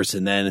deliver the verse,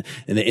 and the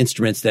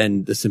instruments,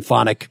 then the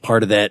symphonic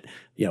part of that,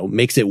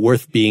 makes it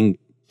worth being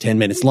 10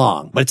 minutes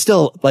long. But it's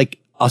still like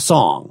a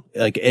song,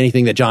 like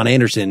anything that John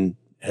Anderson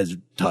has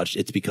touched.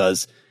 It's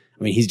because,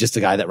 he's just a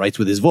guy that writes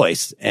with his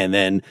voice and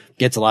then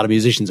gets a lot of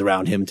musicians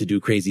around him to do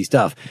crazy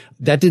stuff.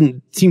 That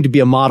didn't seem to be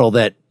a model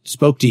that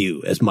spoke to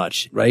you as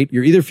much, right?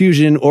 You're either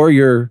fusion or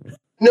you're...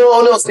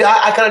 No. See,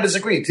 I kind of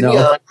disagree. To me,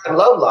 I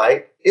Love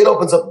Light, it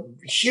opens up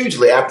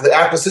hugely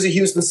after Cissy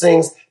Houston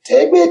sings,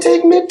 take me,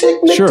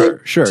 sure.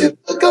 to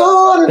the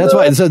garden. That's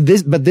why. So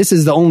this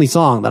is the only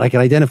song that I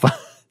can identify.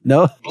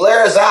 No?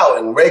 Blares out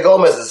and Ray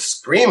Gomez is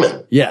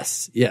screaming.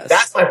 Yes.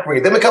 That's my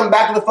freak. Then we come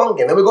back to the funk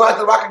again. Then we go out to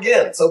the rock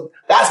again. So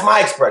that's my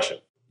expression.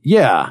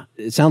 Yeah.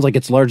 It sounds like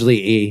it's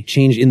largely a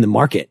change in the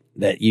market,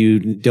 that you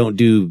don't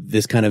do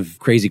this kind of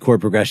crazy chord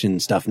progression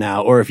stuff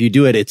now. Or if you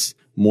do it, it's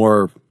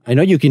more, I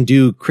know you can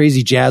do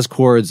crazy jazz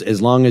chords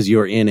as long as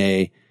you're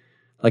in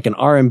like an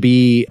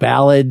R&B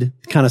ballad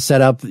kind of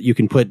setup. You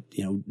can put,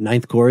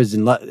 ninth chords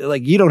and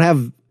like you don't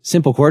have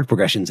simple chord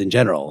progressions in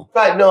general.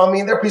 Right. No,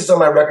 there are pieces on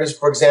my records.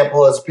 For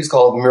example, there's a piece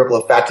called Miracle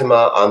of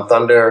Fatima on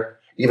Thunder,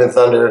 Even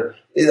Thunder.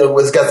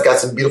 It's got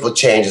some beautiful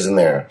changes in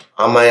there.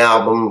 On my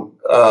album,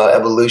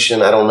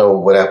 Evolution, I don't know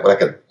what I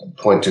could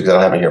point to because I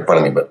don't have it here in front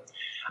of me, but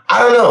I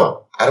don't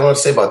know. I don't know what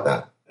to say about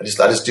that. I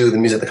just do the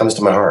music that comes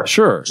to my heart.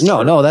 Sure.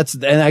 No,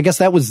 and I guess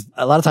that was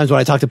a lot of times when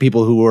I talk to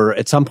people who were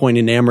at some point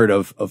enamored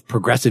of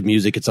progressive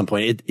music at some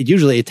point, it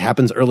usually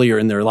happens earlier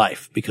in their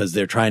life because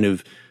they're trying to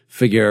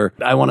figure,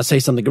 I want to say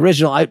something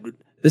original.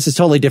 This is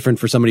totally different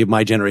for somebody of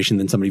my generation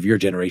than somebody of your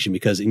generation,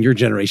 because in your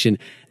generation,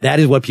 that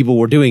is what people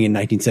were doing in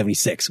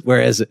 1976.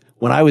 Whereas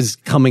when I was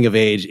coming of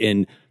age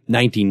in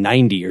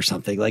 1990 or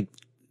something, like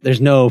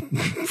there's no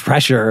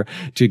pressure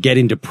to get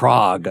into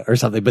prog or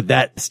something, but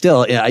that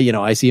still,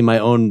 I see in my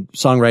own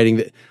songwriting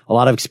that a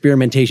lot of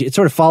experimentation, it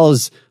sort of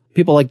follows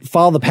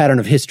the pattern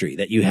of history,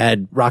 that you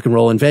had rock and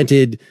roll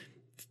invented,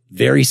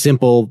 very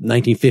simple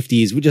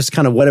 1950s, just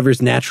kind of whatever's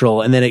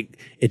natural. And then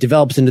it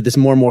develops into this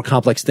more and more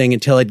complex thing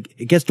until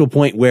it gets to a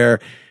point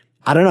where,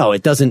 I don't know,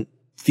 it doesn't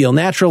feel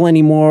natural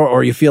anymore,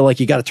 or you feel like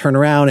you got to turn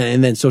around.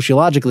 And then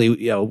sociologically,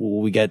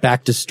 we get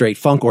back to straight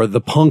funk or the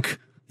punk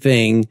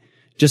thing,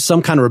 just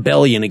some kind of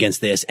rebellion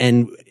against this.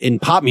 And in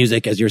pop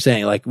music, as you're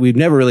saying, like we've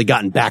never really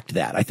gotten back to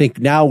that. I think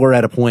now we're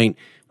at a point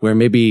where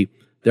maybe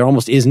there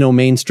almost is no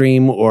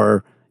mainstream,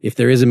 or if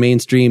there is a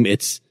mainstream,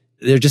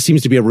 there just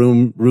seems to be a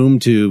room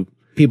to,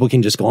 people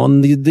can just go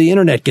on the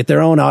internet, get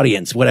their own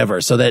audience, whatever.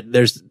 So that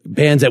there's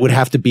bands that would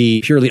have to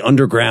be purely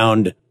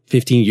underground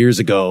 15 years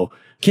ago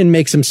can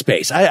make some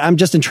space. I'm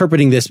just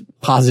interpreting this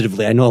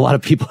positively. I know a lot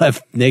of people have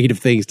negative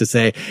things to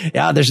say.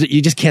 Yeah,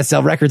 you just can't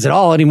sell records at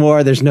all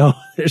anymore. There's no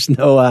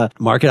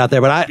market out there.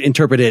 But I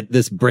interpreted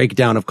this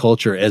breakdown of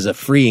culture as a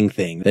freeing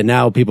thing, that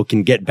now people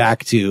can get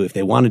back to, if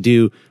they want to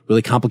do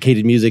really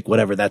complicated music,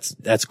 whatever,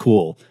 that's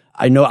cool.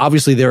 I know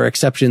obviously there are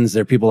exceptions.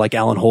 There are people like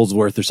Alan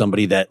Holdsworth or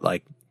somebody that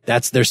like,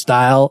 that's their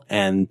style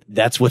and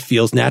that's what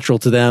feels natural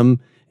to them.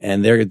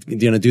 And they're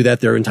going to do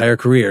that their entire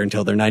career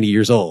until they're 90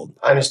 years old.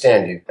 I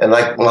understand you. And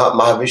like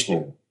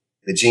Mahavishnu,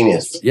 the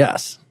genius.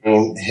 Yes.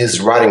 His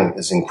writing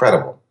is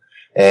incredible.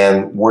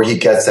 And where he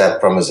gets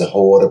that from is a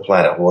whole other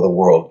planet, a whole other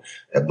world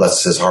that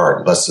blesses his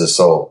heart, blesses his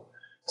soul.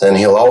 And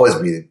he'll always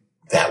be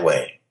that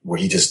way, where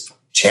he just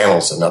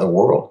channels another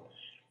world.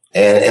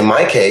 And in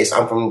my case,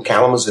 I'm from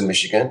Kalamazoo,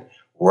 Michigan,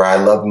 where I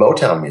love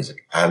Motown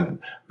music. I'm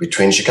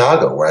between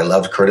Chicago, where I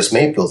loved Curtis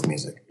Mayfield's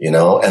music,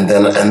 and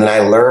then I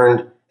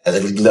learned as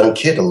a young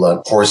kid to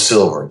learn Horace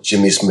Silver,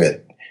 Jimmy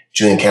Smith,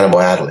 Julian Cannonball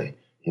Adderley,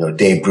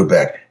 Dave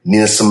Brubeck,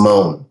 Nina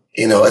Simone.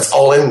 It's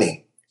all in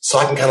me. So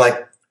I can kind of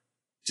like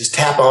just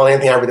tap on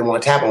anything I really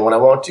want to tap on when I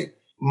want to.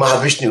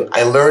 Mahavishnu,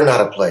 I learned how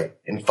to play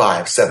in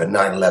 5, 7,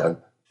 9, 11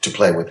 to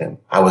play with him.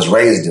 I was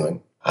raised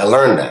doing. I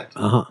learned that.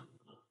 Uh-huh.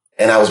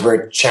 And I was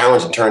very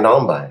challenged and turned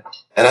on by it.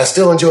 And I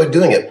still enjoy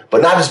doing it,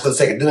 but not just for the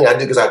sake of doing it. I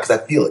do because I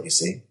feel it, you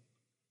see.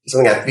 It's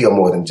something I feel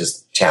more than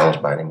just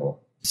challenged by anymore.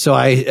 So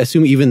I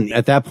assume even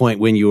at that point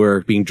when you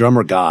were being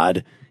drummer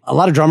god, a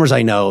lot of drummers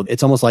I know,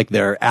 it's almost like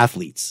they're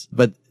athletes,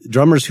 but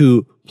drummers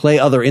who play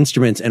other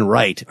instruments and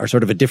write are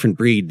sort of a different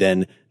breed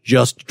than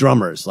just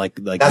drummers. Like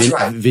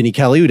right. Vinnie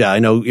Colaiuta, I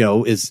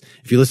know, is,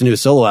 if you listen to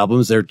his solo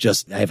albums, I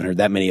haven't heard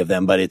that many of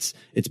them, but it's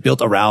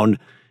built around.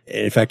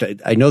 In fact,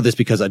 I know this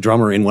because a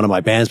drummer in one of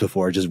my bands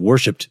before just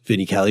worshipped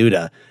Vinnie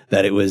Colaiuta,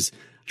 that it was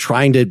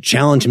trying to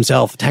challenge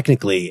himself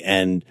technically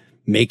and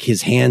make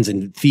his hands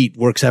and feet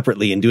work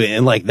separately and do it.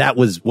 And like, that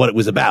was what it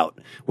was about.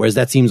 Whereas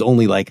that seems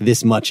only like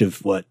this much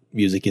of what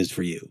music is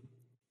for you.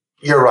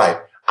 You're right.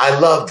 I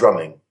love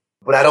drumming,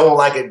 but I don't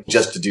like it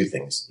just to do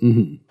things.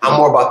 Mm-hmm. I'm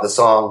more about the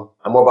song.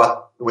 I'm more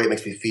about the way it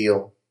makes me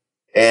feel.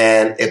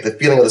 And if the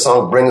feeling of the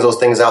song brings those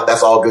things out,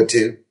 that's all good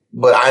too.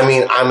 But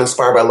I'm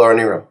inspired by Laura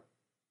Nyro.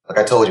 Like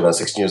I told you, when I was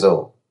 16 years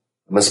old.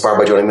 I'm inspired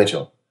by Joni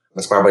Mitchell. I'm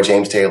inspired by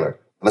James Taylor,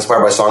 I'm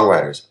inspired by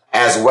songwriters,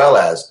 as well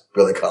as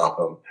Billy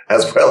Cobham,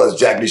 as well as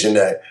Jack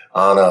DeJohnette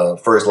on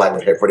First Light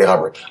with Freddie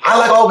Hubbard. I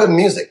like all good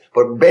music,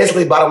 but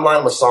basically, bottom line,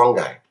 I'm a song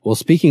guy. Well,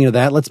 speaking of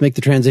that, let's make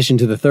the transition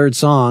to the third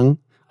song,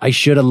 I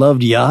Shoulda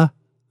Loved Ya,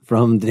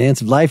 from The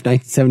Dance of Life,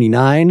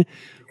 1979,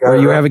 where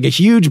you were having a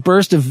huge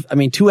burst of,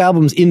 2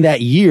 albums in that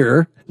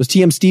year. Was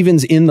T.M.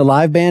 Stevens in the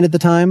live band at the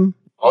time?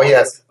 Oh,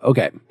 yes.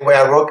 Okay. The way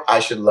I wrote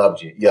I Should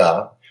Loved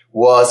You,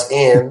 was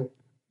in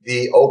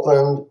the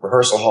Oakland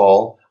rehearsal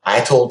hall.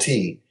 I told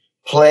T,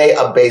 play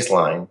a bass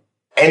line,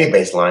 any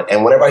bass line,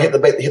 and whenever I hit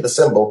the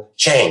cymbal,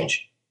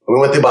 change. We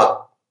went through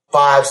about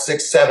 5,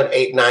 6, 7,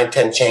 8, 9,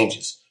 10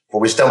 changes before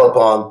we stumbled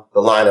upon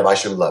the line of I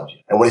Should Have Loved You.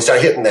 And when he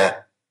started hitting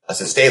that, I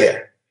said, stay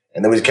there.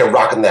 And then we just kept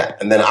rocking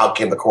that. And then out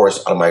came the chorus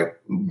out of my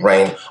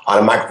brain on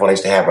a microphone I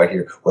used to have right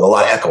here with a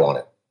lot of echo on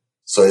it.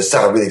 So it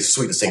sounded really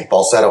sweet to sing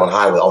falsetto and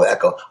high with all the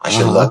echo. I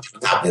should have loved you.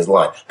 Top of his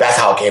line. That's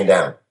how it came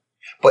down.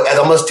 But as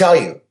I must tell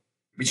you,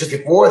 just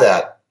before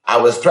that, I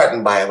was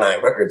threatened by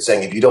Atlantic Records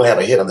saying, if you don't have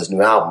a hit on this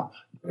new album,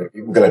 we're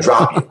going to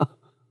drop you.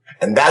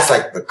 And that's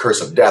like the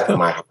curse of death in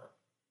my heart.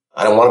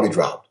 I don't want to be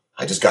dropped.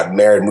 I just got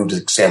married, moved to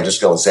San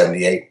Francisco in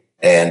 78,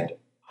 and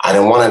I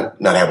didn't want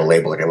to not have a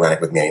label like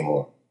Atlantic with me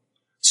anymore.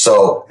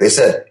 So they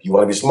said, you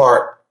want to be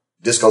smart,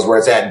 disco's where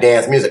it's at,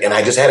 dance music. And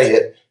I just had a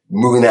hit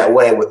moving that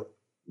way with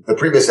the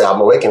previous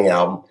album, Awakening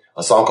album,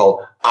 a song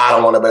called I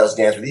Don't Want Nobody Else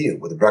to Dance With You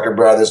with the Brecker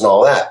Brothers and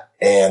all that.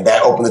 And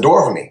that opened the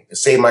door for me. It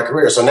saved my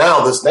career. So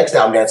now this next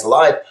album, Dance of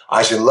Life,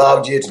 I Should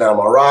Loved You, Tonight I'm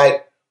All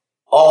Right.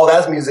 All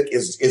that music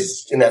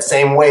is in that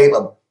same wave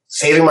of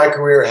saving my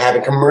career,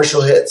 having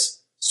commercial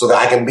hits so that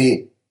I can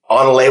be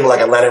on a label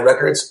like Atlantic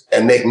Records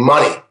and make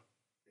money.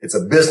 It's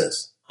a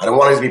business. I don't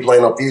want to be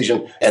playing on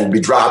Fusion and be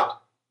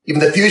dropped.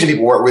 Even the Fusion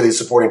people weren't really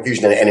supporting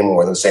Fusion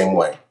anymore the same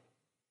way.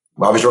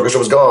 Bobby's Orchestra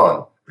was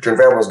gone. Return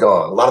Fairway was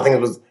gone. A lot of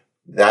things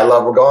that I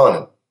love were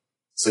gone.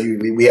 So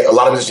a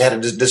lot of us had to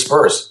just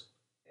disperse.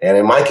 And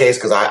in my case,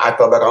 because I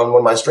fell back on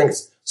one of my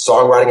strengths,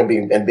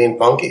 songwriting and being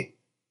funky.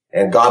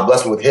 And God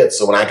blessed me with hits.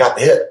 So when I got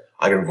the hit,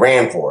 I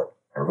ran for it.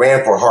 I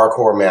ran for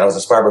hardcore, man. I was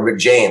inspired by Rick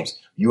James,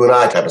 You and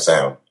I type of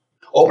sound.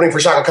 Opening for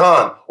Shaka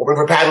Khan, opening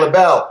for Patti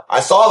LaBelle.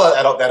 I saw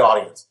that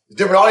audience. It's a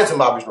different audience than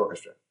Bobby's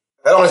Orchestra.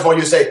 That audience wanted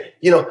you to say,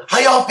 how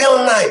y'all feeling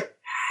tonight?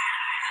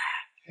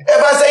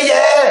 Everybody say,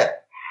 yeah.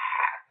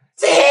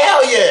 Say,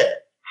 hell yeah.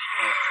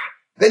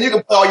 Then you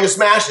can play all your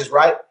smashes,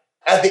 right?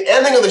 At the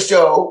ending of the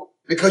show,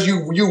 because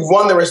you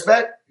won the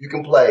respect, you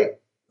can play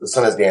The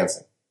Sun is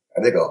Dancing.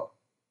 And they go,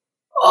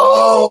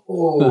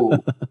 oh.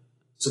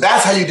 So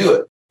that's how you do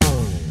it.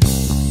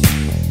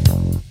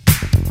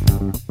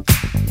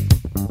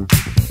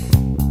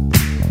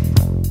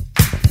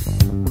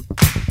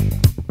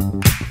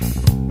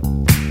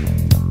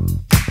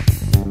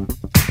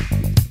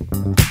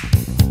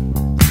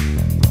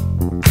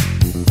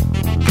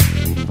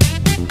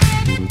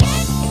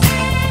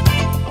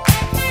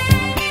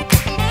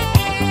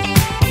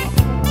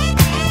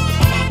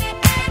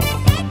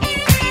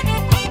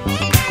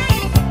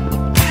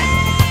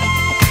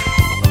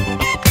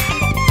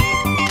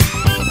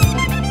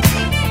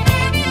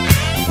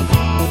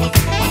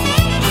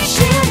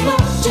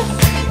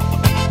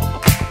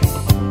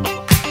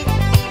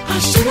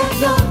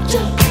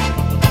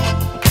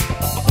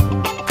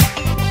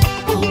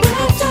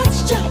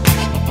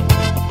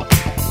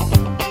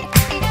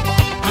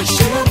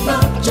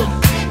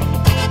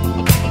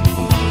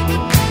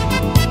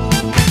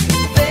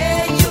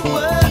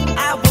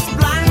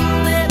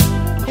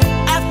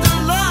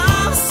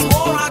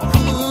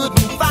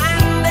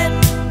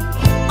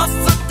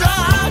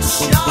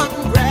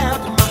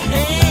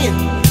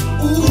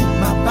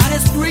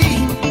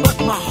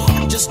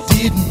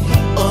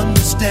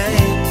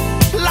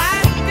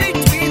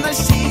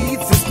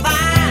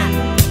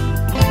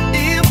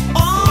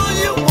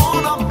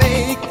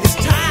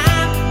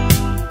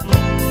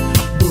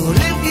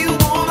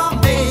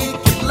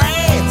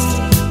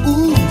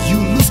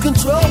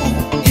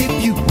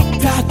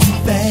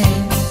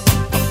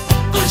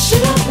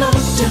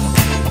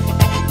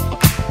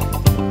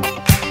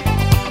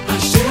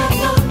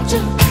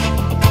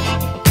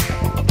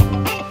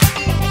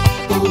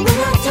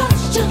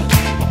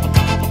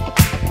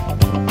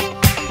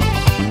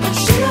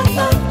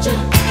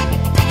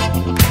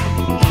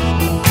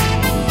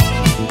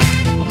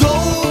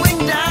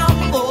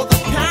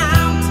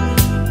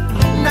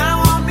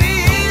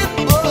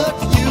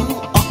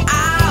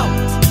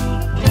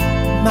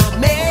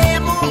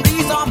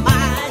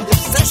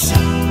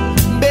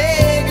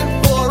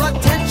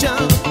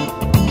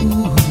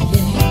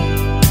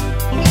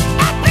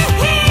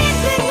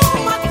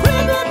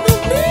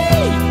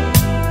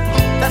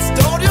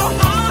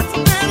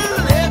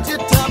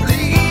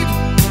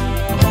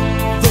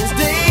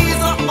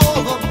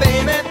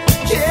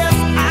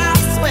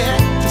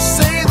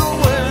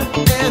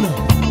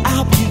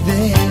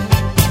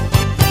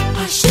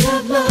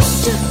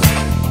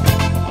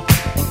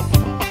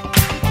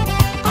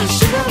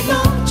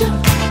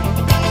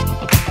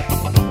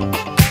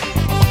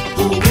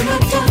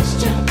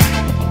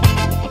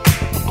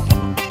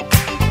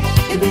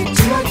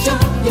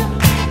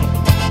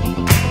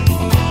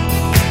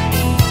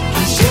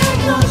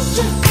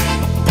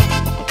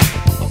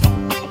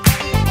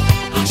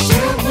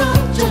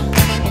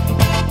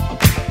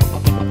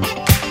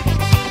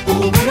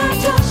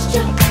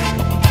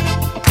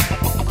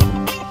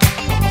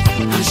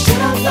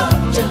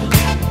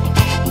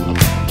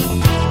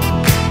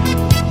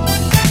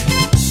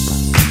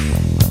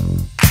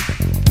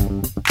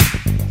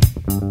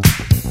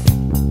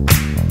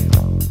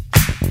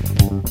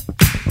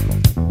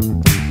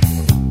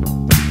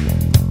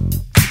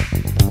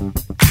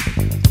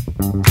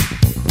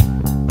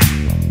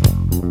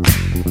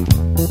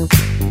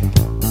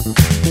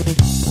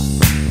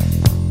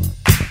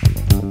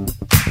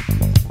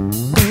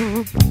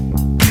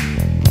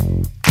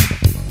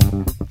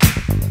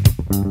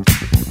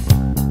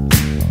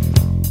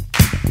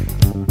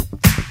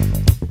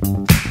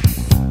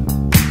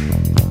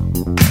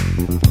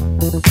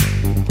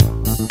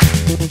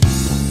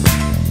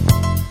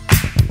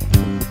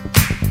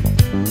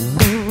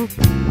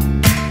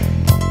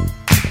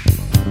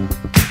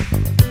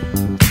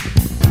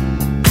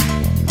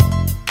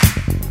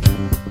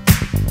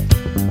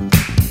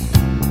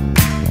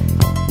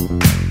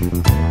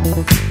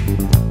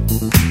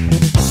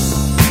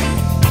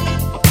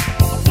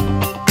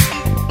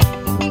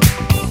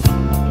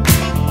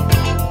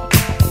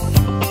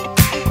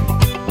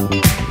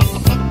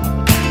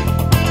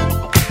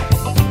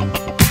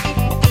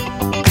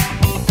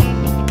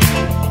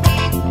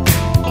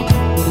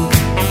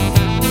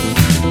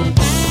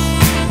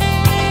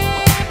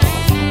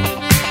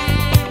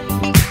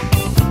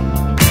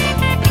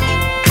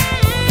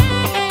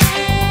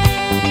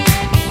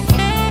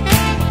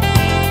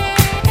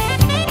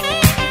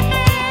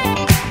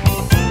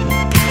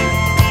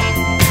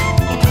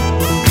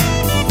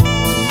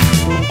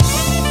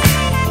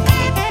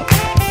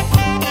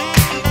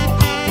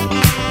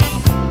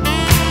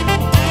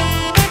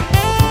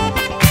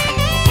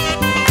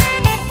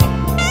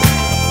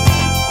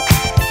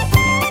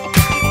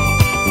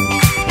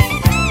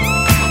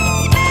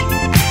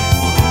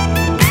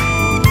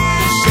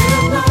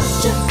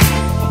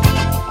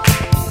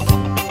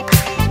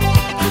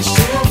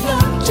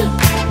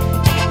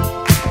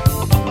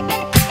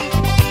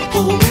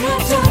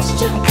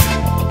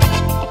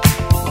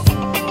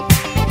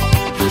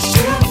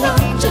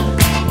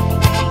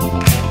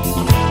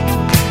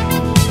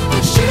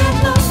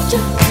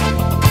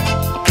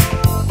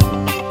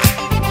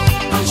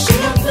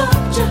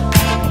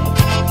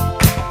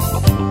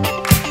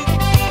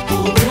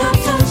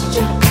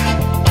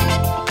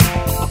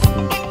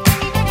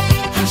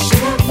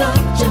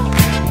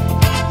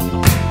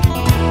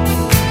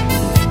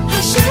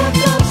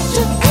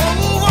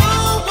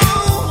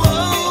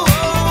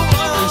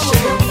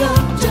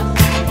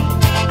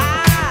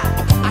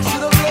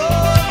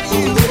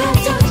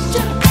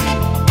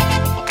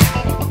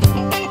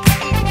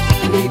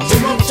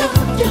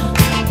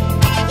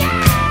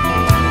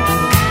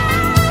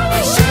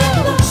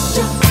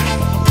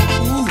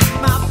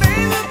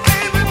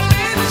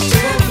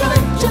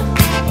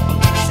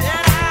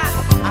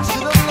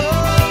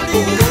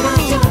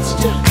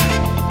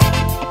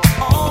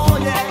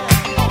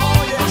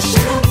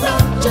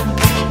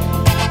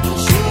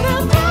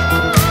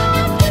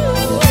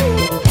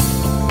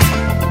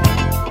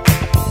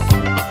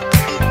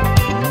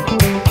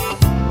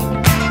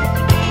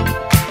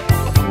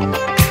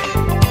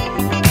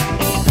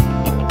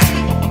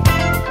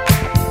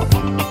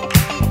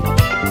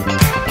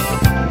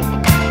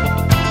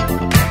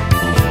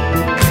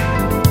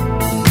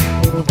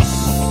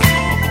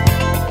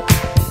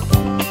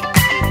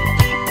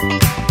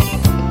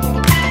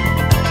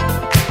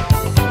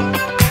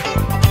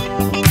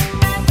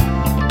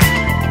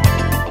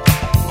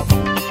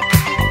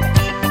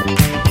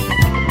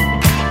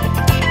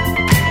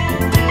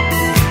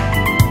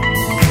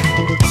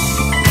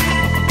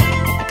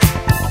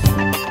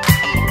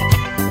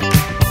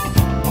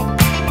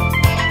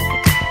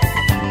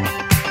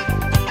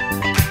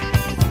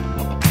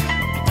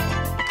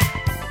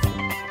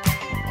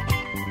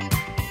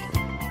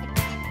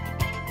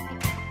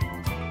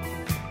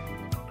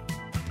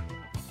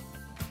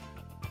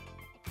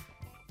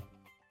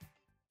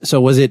 So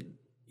was it,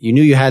 you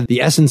knew you had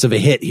the essence of a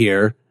hit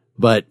here,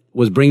 but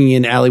was bringing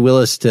in Allie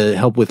Willis to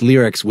help with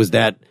lyrics, was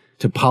that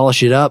to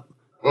polish it up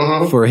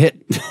for a hit?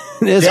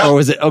 Or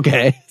was it,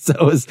 okay,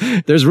 so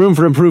there's room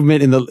for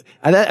improvement in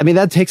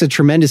that takes a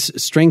tremendous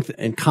strength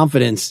and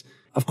confidence.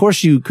 Of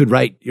course you could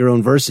write your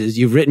own verses.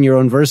 You've written your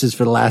own verses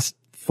for the last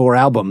 4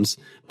 albums,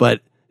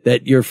 but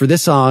that for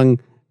this song,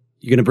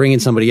 you're going to bring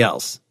in somebody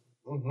else.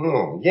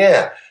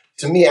 Yeah.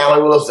 To me,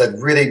 Allie Willis had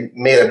really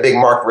made a big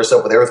mark for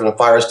herself with Earth, Wind &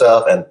 Fire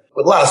stuff and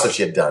with a lot of stuff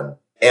she had done.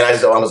 And I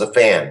was a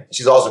fan.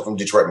 She's also from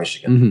Detroit,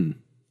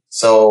 Michigan.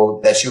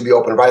 So that she would be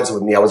open to writing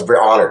with me, I was very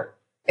honored.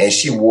 And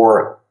she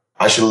wore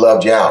I Should Have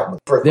Loved You Out.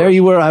 There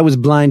you were, I was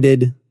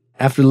blinded.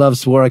 After love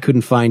swore I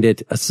couldn't find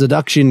it. A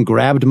seduction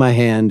grabbed my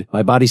hand.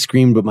 My body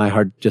screamed, but my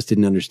heart just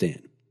didn't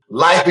understand.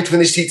 Life between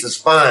the sheets is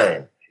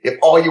fine. If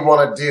all you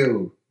want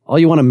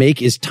to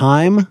make is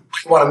time. All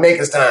you want to make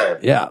is time.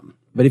 Yeah.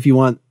 But if you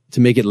want to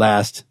make it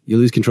last, you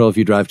lose control if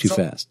you drive too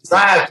fast.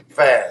 Drive too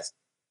fast.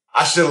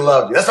 I should have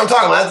loved you. That's what I'm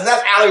talking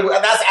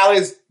about. That's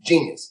Allie's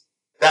genius.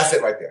 That's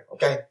it right there.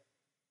 Okay.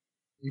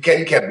 You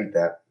can't beat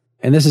that.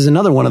 And this is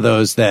another one of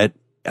those that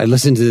I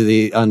listened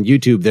to on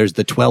YouTube. There's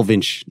the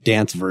 12-inch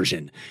dance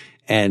version,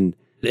 and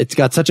it's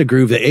got such a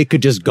groove that it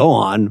could just go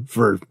on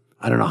for,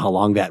 I don't know how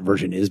long that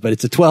version is, but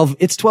it's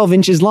 12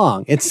 inches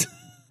long.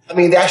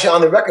 Actually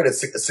on the record,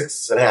 it's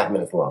 6.5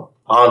 minutes long.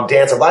 On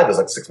Dance of Life, it's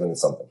like 6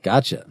 minutes something.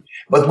 Gotcha.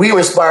 But we were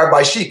inspired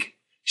by Chic.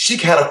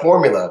 Chic had a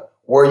formula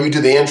where you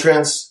do the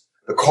entrance,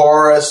 the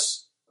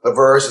chorus, the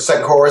verse, the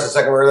second chorus, the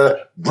second verse,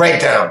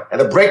 breakdown. And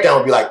the breakdown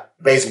would be like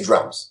bass and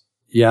drums.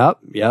 Yep.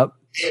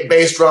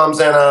 Bass drums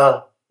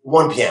and,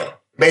 1 piano.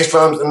 Bass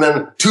drums and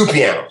then 2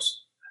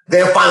 pianos.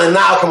 Then finally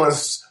now coming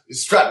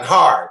strutting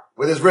hard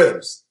with his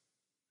rhythms.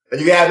 Then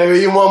you add maybe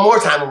even one more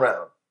time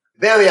around.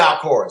 Then the out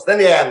chorus. Then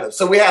the ad lib.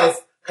 So we had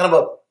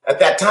at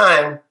that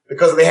time,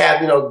 because they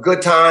had,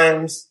 Good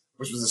Times,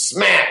 which was a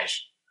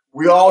smash.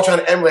 We all trying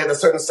to emulate a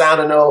certain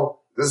sound and know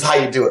this is how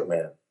you do it,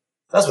 man.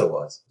 That's what it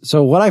was.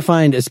 So what I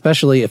find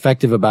especially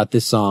effective about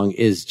this song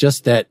is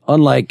just that,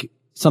 unlike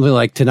something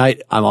like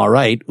Tonight I'm All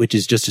Right, which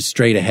is just a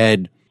straight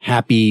ahead,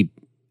 happy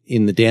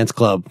in the dance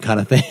club kind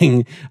of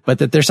thing, but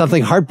that there's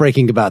something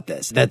heartbreaking about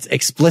this that's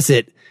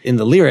explicit in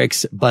the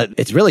lyrics, but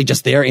it's really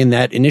just there in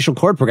that initial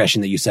chord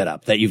progression that you set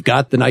up, that you've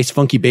got the nice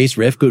funky bass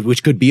riff,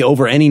 which could be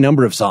over any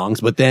number of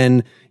songs, but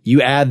then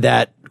you add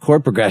that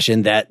chord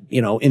progression that,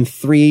 in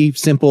 3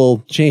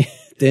 simple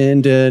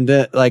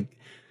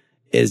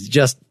is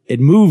just, it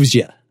moves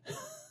you.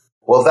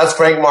 Well, that's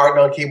Frank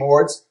Martin on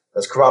keyboards.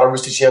 That's Corrado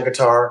Rustici on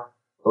guitar.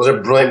 Those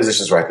are brilliant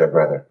musicians right there,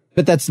 brother.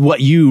 But that's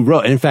what you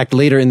wrote. And in fact,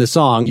 later in the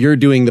song, you're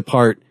doing the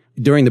part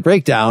during the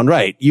breakdown,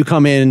 right? You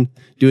come in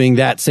doing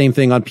that same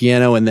thing on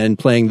piano and then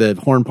playing the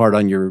horn part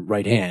on your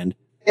right hand.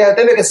 Yeah,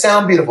 they make it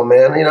sound beautiful,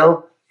 man.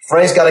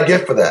 Frank's got a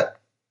gift for that.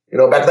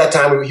 Back at that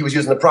time, he was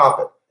using the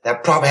Prophet.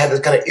 That Prophet had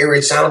this kind of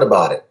eerie sound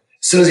about it.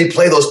 As soon as he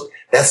played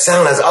that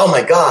sound, I was, oh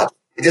my God,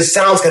 it just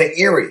sounds kind of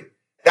eerie.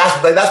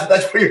 That's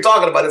what you're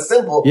talking about. It's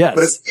simple, yes,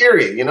 but it's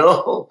eerie, And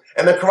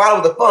then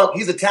Corrado with the funk,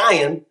 he's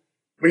Italian,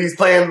 but he's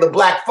playing the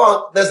black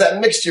funk. There's that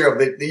mixture of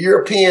the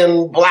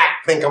European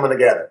black thing coming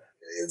together.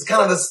 It's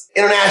kind of this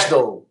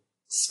international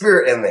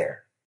spirit in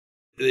there.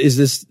 Is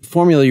this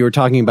formula you were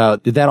talking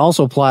about, did that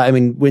also apply?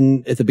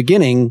 When at the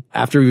beginning,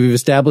 after we've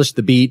established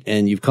the beat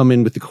and you've come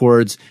in with the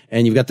chords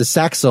and you've got the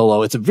sax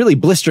solo, it's a really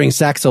blistering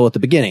sax solo at the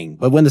beginning.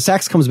 But when the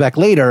sax comes back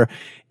later,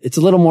 it's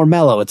a little more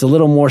mellow. It's a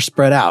little more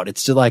spread out.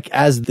 It's just like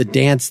as the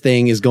dance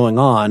thing is going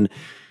on,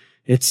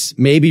 it's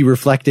maybe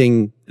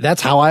reflecting.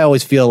 That's how I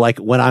always feel like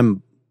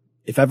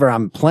if ever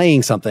I'm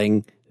playing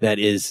something that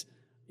is,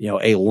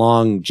 a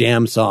long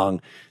jam song,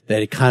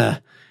 that it kind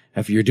of,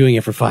 after you're doing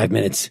it for 5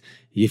 minutes,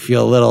 you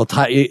feel a little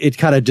tired. It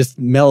kind of just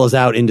mellows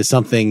out into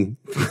something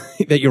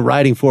that you're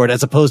riding for it,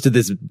 as opposed to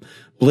this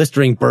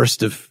blistering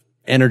burst of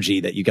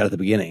energy that you got at the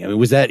beginning.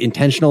 Was that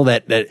intentional?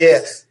 That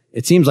Yes.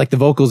 It seems like the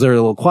vocals are a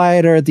little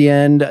quieter at the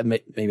end.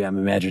 Maybe I'm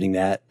imagining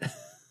that.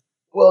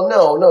 Well,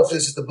 no. It's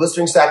just the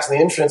blistering sax in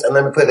the entrance, and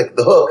then we play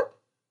the hook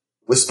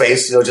with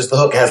space. Just the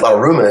hook has a lot of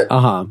room in it.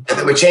 And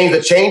then we change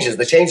the changes.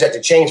 The changes have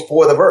to change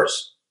for the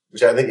verse,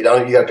 which I think you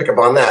got to pick up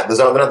on that.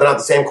 They're not the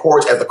same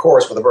chords as the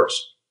chorus for the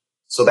verse.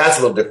 So that's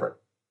a little different.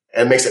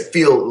 And it makes it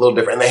feel a little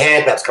different. And the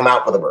hand claps come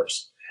out for the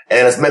verse.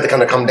 And it's meant to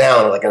kind of come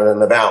down like in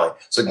the valley.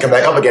 So it can come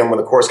back up again when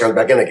the chorus comes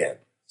back in again.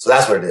 So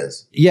that's what it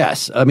is.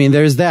 Yes.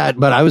 There's that.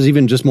 But I was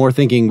even just more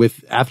thinking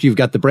after you've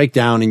got the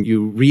breakdown and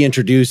you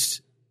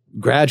reintroduce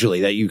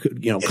gradually that you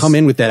could, yes, come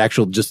in with that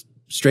actual just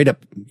straight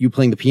up you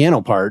playing the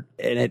piano part,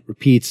 and it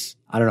repeats,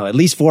 I don't know, at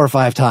least 4 or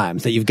 5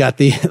 times, that you've got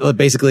the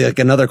basically like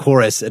another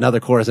chorus,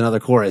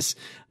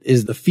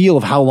 is the feel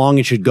of how long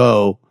it should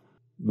go,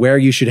 where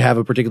you should have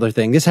a particular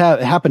thing. This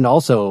happened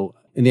also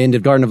in the end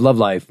of Garden of Love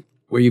Life,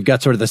 where you've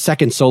got sort of the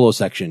second solo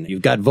section.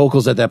 You've got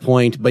vocals at that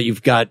point, but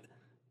you've got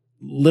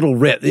little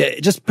rip.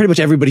 Just pretty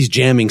much everybody's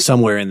jamming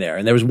somewhere in there.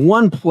 And there was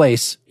one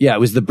place, it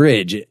was the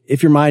bridge.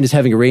 If Your Mind Is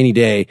Having a Rainy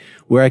Day,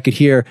 where I could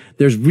hear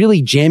there's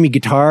really jammy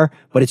guitar,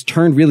 but it's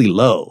turned really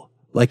low.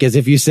 Like as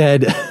if you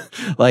said,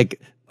 like,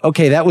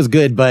 okay, that was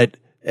good, but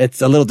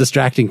it's a little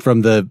distracting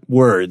from the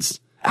words.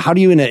 How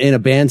do you, in a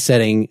band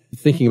setting,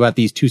 thinking about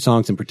these two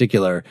songs in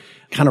particular,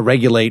 kind of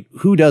regulate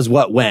who does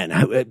what when?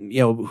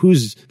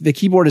 Who's the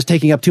keyboard is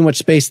taking up too much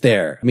space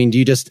there? I mean, do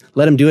you just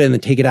let him do it and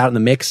then take it out in the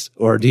mix,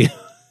 or do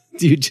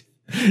you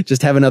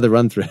just have another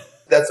run through?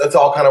 That's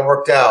all kind of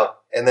worked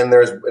out, and then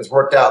it's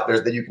worked out.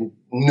 There's that you can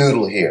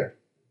noodle here.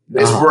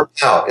 It's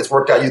worked out. It's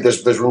worked out.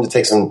 There's room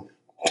to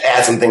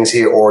add some things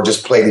here, or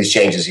just play these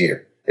changes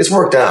here. It's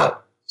worked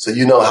out, so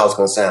you know how it's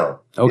going to sound.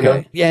 Okay. You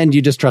know? Yeah, and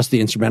you just trust the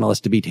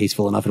instrumentalists to be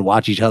tasteful enough and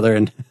watch each other.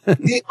 And on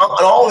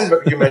all these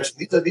records you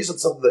mentioned, these are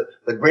some of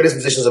the greatest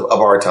musicians of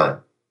our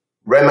time.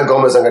 Raymond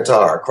Gomez on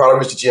guitar, Carlo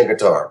Risticci on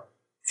guitar,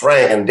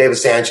 Frank and David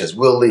Sanchez,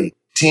 Will Lee,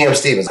 T.M.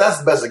 Stevens. That's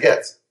the best it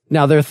gets.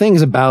 Now, there are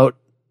things about,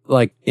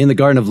 like, in the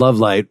Garden of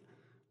Lovelight,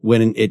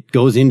 when it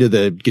goes into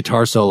the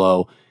guitar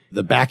solo,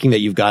 the backing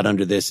that you've got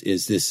under this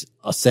is this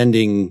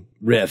ascending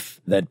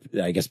riff that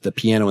I guess the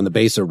piano and the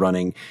bass are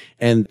running.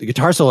 And the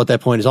guitar solo at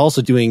that point is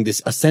also doing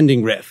this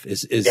ascending riff,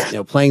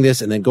 playing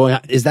this and then going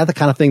out. Is that the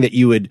kind of thing that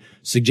you would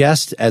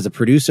suggest as a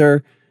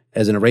producer,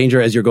 as an arranger,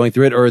 as you're going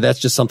through it? Or that's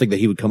just something that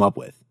he would come up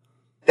with?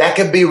 That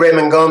could be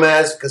Raymond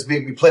Gomez, because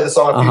we played the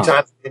song a few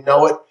times. We didn't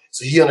know it.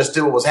 So he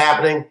understood what was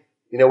happening.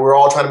 You know, we're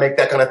all trying to make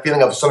that kind of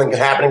feeling of something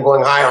happening,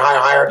 going higher, higher,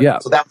 higher. Yeah.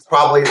 So that's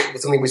probably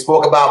something we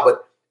spoke about,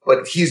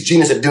 but he's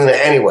genius at doing it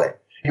anyway.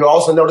 You're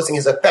also noticing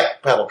his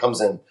effect pedal comes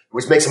in,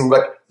 which makes him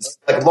like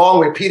long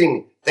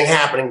repeating thing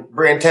happening,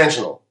 very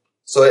intentional.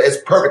 So it's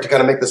perfect to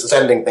kind of make this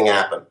ascending thing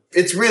happen.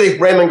 It's really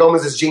Raymond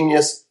Gomez's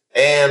genius,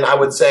 and I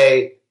would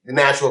say the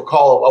natural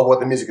call of what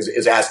the music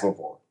is asking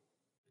for.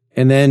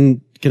 And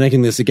then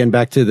connecting this again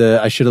back to the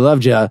I Should Have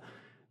Loved Ya,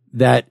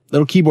 that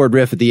little keyboard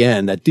riff at the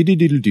end, that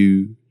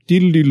diddle-diddle-doo,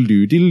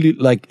 diddle-diddle-doo,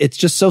 diddle-diddle, like, it's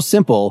just so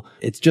simple.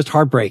 It's just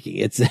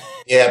heartbreaking.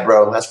 Yeah,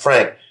 bro, that's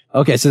Frank.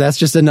 Okay, so that's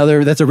just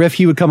that's a riff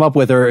he would come up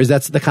with, or is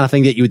that the kind of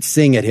thing that you would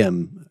sing at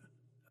him?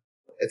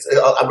 It's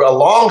a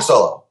long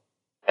solo.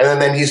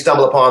 And then you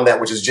stumble upon that,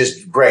 which is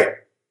just great.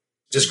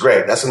 Just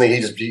great. That's something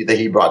that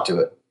he brought to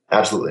it.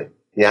 Absolutely.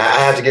 Yeah, I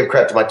have to give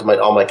credit to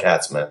all my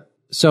cats, man.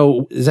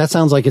 So that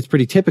sounds like it's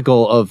pretty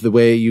typical of the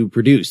way you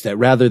produce, that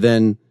rather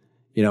than,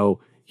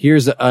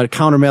 here's a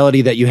counter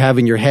melody that you have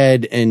in your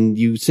head and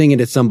you sing it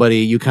at somebody,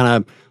 you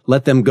kind of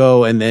let them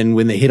go. And then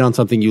when they hit on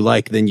something you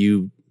like, then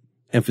you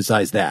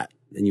emphasize that.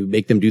 And you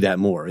make them do that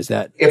more. Is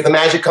that? If the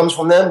magic comes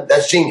from them,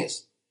 that's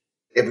genius.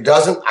 If it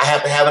doesn't, I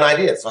have to have an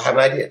idea. So I have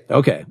an idea.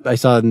 Okay. I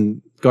saw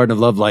in Garden of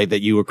Lovelight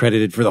that you were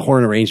credited for the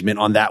horn arrangement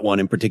on that one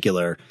in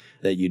particular,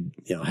 that you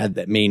had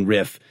that main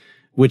riff,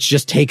 which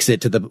just takes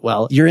it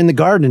to you're in the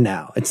garden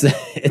now.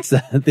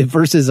 The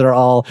verses are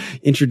all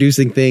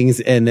introducing things.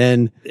 And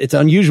then it's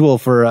unusual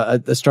for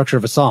the structure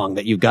of a song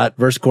that you've got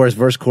verse,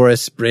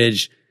 chorus,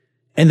 bridge.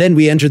 And then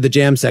we entered the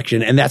jam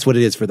section, and that's what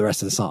it is for the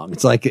rest of the song.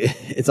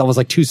 It's almost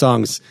like two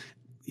songs.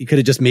 You could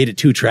have just made it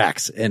 2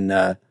 tracks and,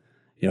 that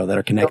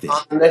are connected.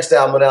 On the next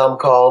album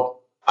called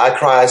I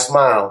Cry, I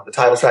Smile, the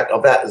title track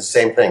of that is the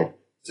same thing.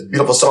 It's a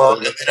beautiful song.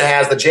 And it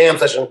has the jam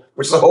session,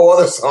 which is a whole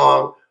other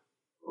song,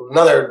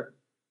 another,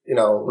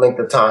 length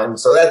of time.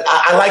 So that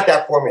I like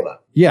that formula.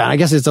 Yeah. I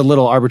guess it's a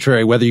little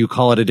arbitrary whether you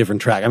call it a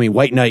different track. I mean,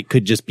 White Knight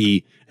could just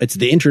be, it's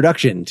the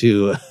introduction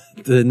to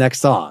the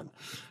next song.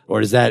 Or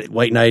is that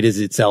White Knight is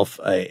itself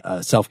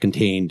a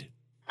self-contained?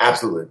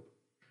 Absolutely.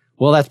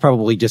 Well, that's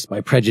probably just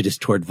my prejudice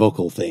toward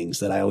vocal things,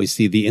 that I always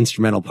see the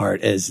instrumental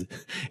part as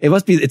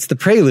it's the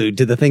prelude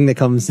to the thing that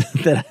comes.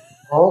 Okay.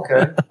 All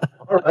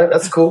right.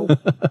 That's cool.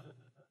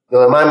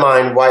 In my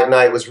mind, White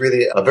Knight was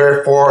really a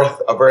very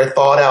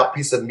thought out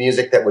piece of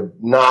music that would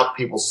knock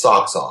people's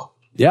socks off.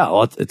 Yeah.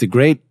 Well, it's a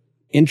great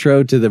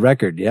intro to the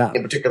record. Yeah.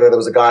 In particular, there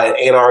was an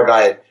A&R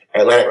guy at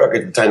Atlantic Records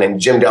at the time named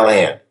Jim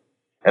Delahan.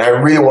 And I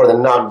really wanted to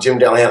knock Jim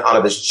Delahan out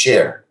of his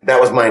chair.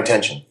 That was my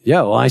intention.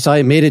 Yeah, well, I saw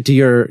it made it to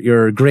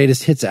your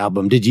greatest hits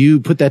album. Did you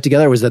put that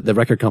together, or was that the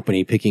record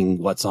company picking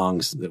what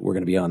songs that were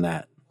going to be on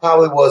that?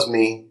 Probably was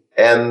me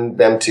and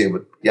them too,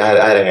 but yeah,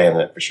 I had a hand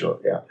in it for sure,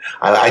 yeah.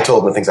 I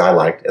told them the things I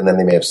liked, and then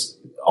they may have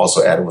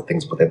also added with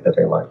things that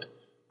they liked.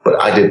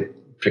 But I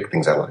did pick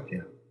things I liked,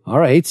 yeah. All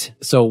right.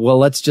 So,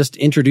 let's just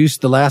introduce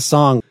the last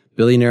song,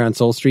 Billionaire on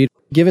Soul Street.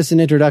 Give us an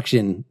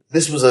introduction.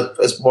 This was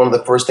one of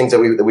the first things that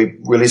we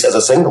released as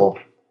a single.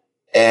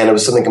 And it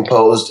was something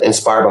composed,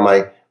 inspired by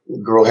my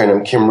girl here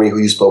named Kimry, who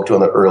you spoke to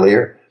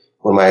earlier,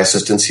 one of my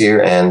assistants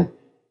here. And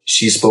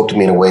she spoke to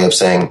me in a way of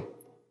saying,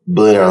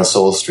 Billionaire on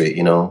Soul Street,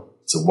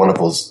 it's a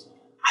wonderful,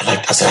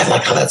 I said, I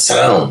like how that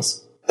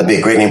sounds. That'd be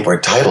a great name for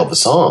a title of a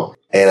song.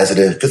 And I said,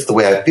 it fits the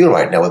way I feel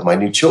right now with my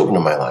new children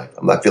in my life.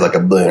 I feel like a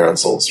billionaire on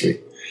Soul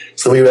Street.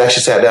 So we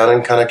actually sat down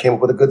and kind of came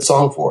up with a good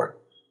song for it.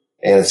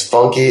 And it's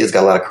funky. It's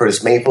got a lot of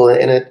Curtis Mayfield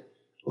in it,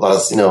 a lot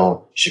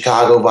of,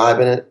 Chicago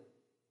vibe in it.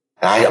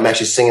 And I'm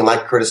actually singing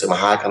like Curtis in my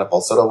high kind of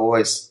falsetto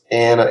voice.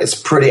 And it's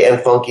pretty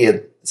and funky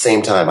at the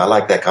same time. I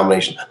like that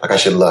combination. Like I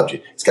Should Have Loved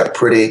You. It's got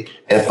pretty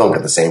and funk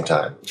at the same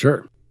time.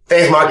 Sure.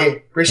 Thanks, Marky.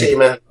 Appreciate you,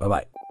 man.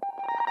 Bye-bye.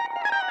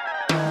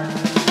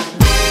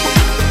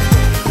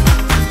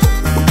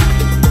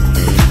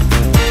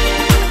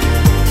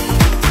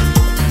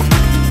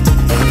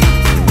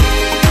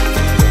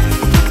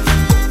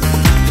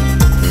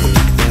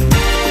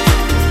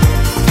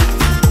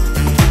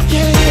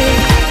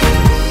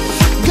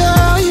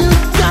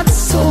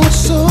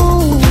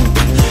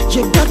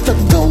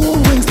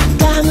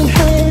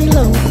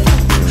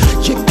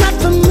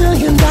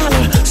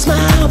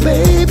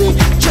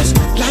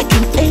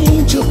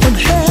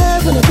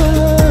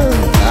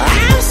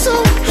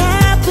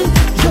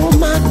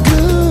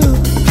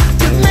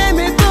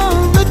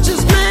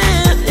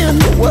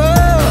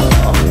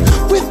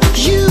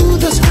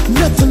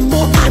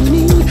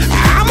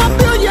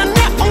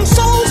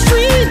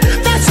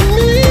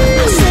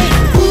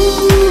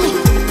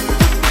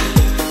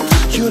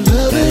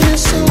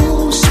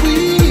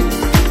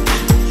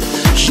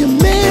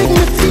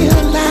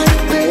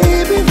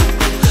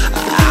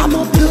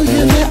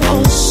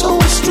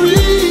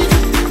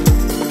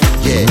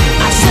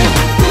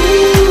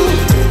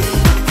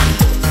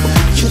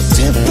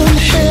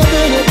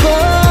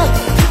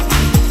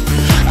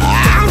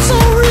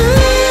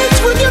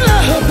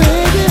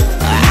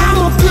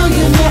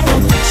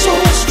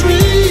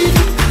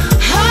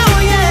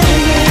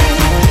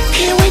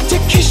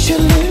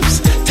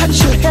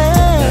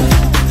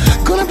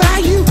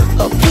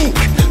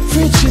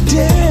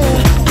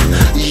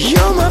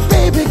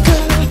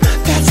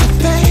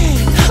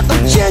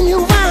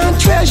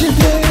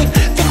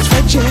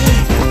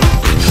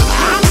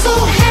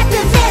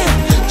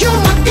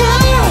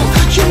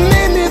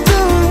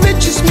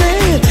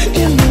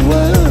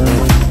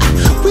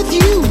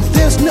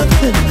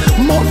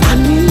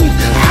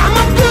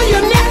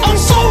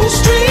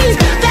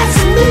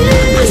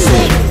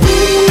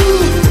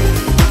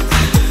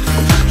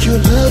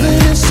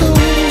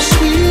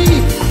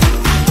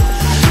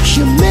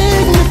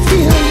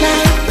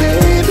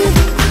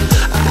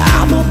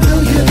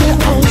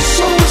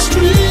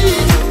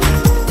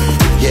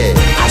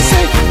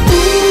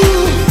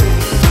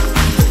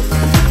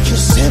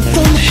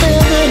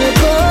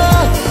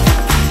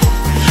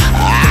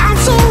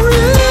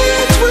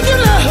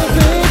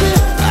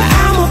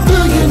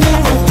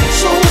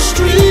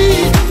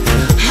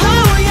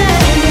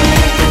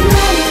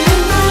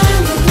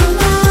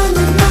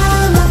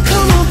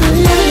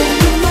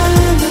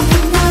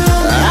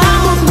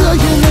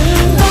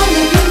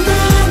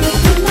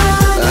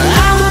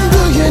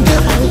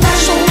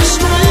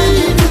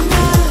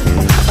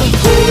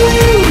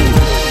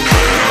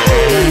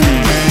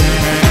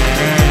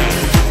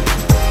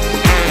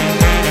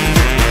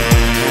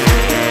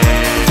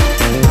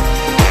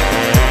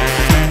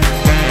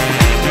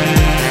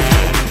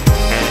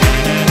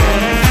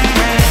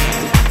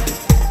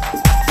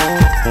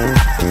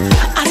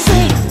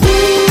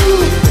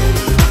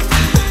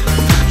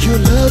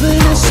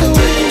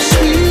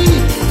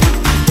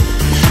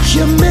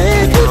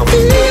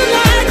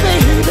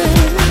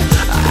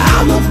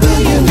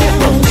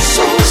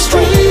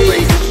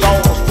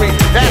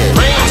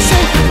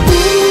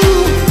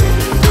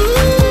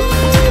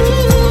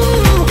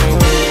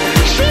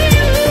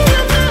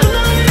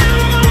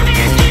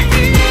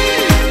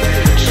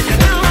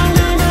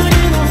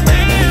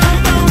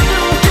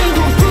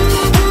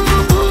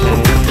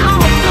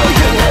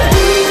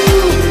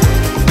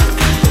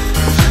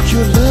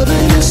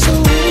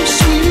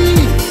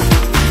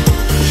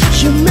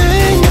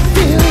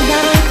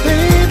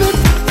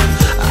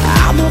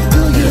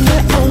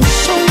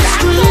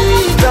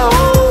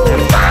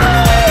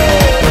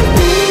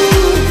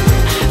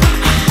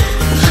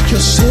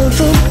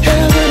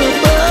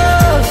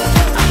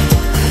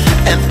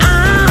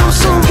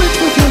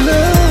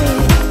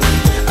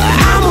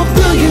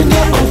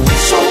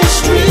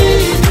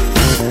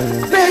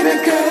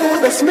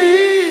 just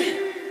me.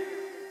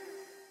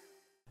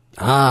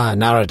 Ah,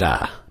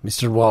 Narada,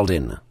 Mr.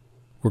 Walden.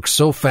 Works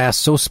so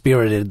fast, so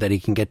spirited that he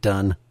can get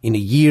done in a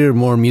year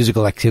more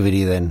musical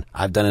activity than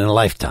I've done in a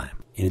lifetime.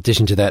 In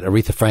addition to that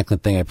Aretha Franklin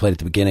thing I played at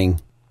the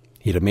beginning,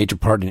 he had a major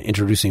part in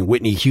introducing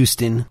Whitney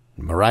Houston,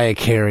 Mariah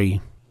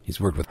Carey.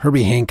 He's worked with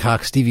Herbie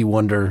Hancock, Stevie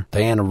Wonder,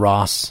 Diana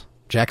Ross,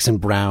 Jackson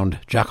Browne,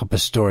 Jaco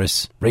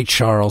Pastorius, Ray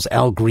Charles,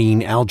 Al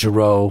Green, Al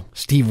Jarreau,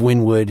 Steve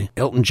Winwood,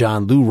 Elton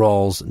John, Lou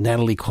Rawls,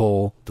 Natalie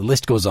Cole. The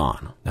list goes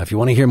on. Now, if you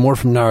want to hear more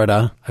from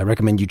Narada, I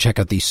recommend you check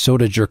out the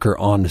Soda Jerker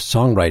on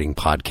Songwriting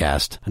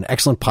podcast. An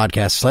excellent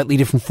podcast, slightly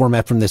different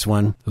format from this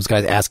one. Those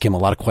guys ask him a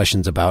lot of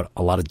questions about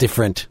a lot of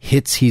different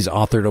hits he's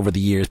authored over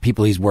the years,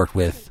 people he's worked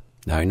with.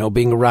 Now, I know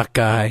being a rock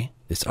guy,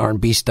 this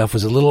R&B stuff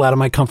was a little out of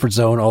my comfort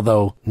zone,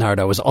 although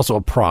Narada was also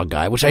a prog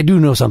guy, which I do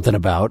know something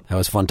about. That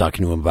was fun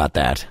talking to him about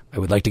that. I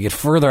would like to get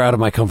further out of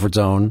my comfort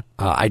zone.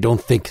 I don't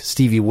think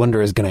Stevie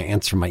Wonder is going to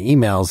answer my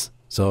emails,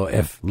 so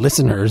if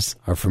listeners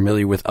are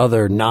familiar with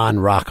other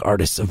non-rock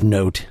artists of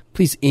note,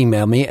 please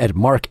email me at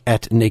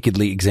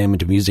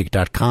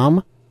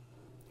mark@nakedlyexaminedmusic.com.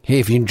 Hey,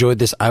 if you enjoyed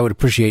this, I would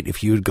appreciate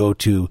if you would go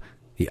to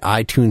the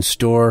iTunes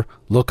store,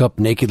 look up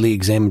Nakedly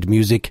Examined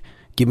Music,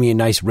 give me a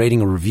nice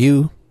rating or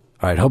review.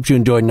 All right, hope you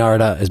enjoyed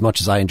Narada as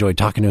much as I enjoyed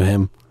talking to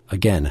him.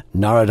 Again,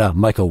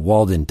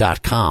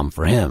 NaradaMichaelWalden.com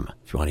for him.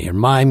 If you want to hear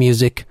my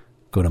music,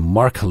 go to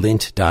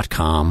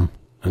marklint.com.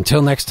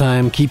 Until next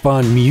time, keep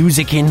on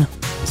musicking.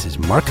 This is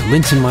Mark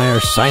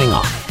Linsenmeyer signing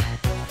off.